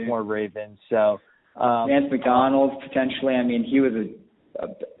the Baltimore Ravens. So Vance McDonald potentially. I mean, he was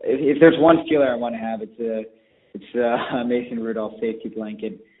if there's one Steeler I want to have, it's Mason Rudolph, safety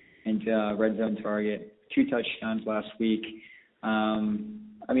blanket and red zone target. 2 touchdowns last week. I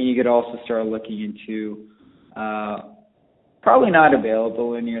mean, you could also start looking into probably not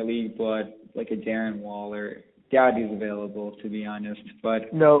available in your league, but like a Darren Waller. Doubt he's available, to be honest.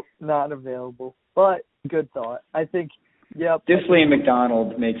 But no, not available. But good thought. I think, yep. Dissly and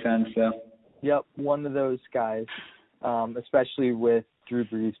McDonald make sense, though. Yep, one of those guys. Especially with Drew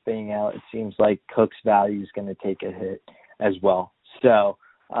Brees being out, it seems like Cook's value is going to take a hit as well. So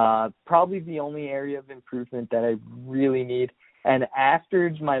probably the only area of improvement that I really need. And after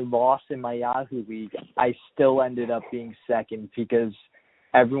my loss in my Yahoo league, I still ended up being second because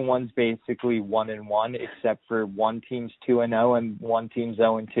everyone's basically 1-1 except for one team's 2-0 and one team's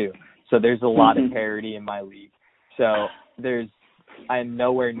 0-2. So there's a lot of parity in my league. So I'm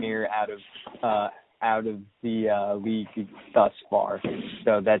nowhere near out of the league thus far.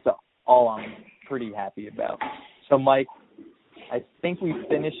 So that's all I'm pretty happy about. So Mike, I think we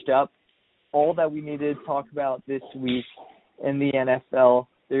finished up all that we needed to talk about this week in the NFL.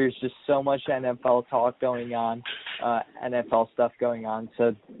 There's just so much NFL talk going on, NFL stuff going on.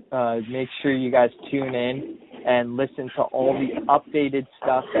 So make sure you guys tune in and listen to all the updated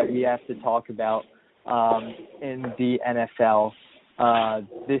stuff that we have to talk about in the NFL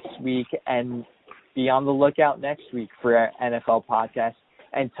this week, and be on the lookout next week for our NFL podcast.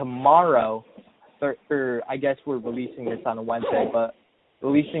 And tomorrow, or I guess we're releasing this on a Wednesday, but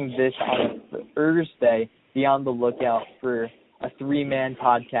releasing this on a Thursday, be on the lookout for a 3-man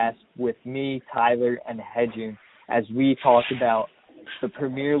podcast with me, Tyler, and Hejun as we talk about the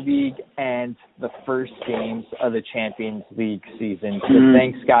Premier League and the first games of the Champions League season. So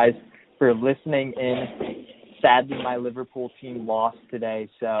thanks, guys, for listening in. Sadly, my Liverpool team lost today,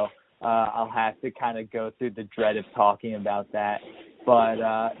 so I'll have to kind of go through the dread of talking about that. But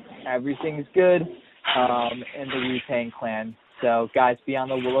everything's good in the Wu-Tang Clan. So, guys, be on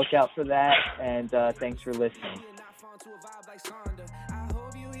the lookout for that, and thanks for listening.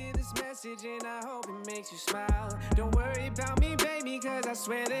 And I hope it makes you smile. Don't worry about me, baby, cause I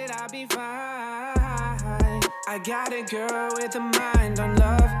swear that I'll be fine. I got a girl with a mind on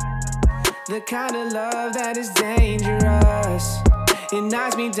love, the kind of love that is dangerous. It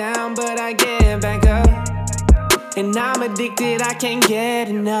knocks me down, but I get back up, and I'm addicted, I can't get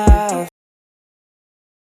enough.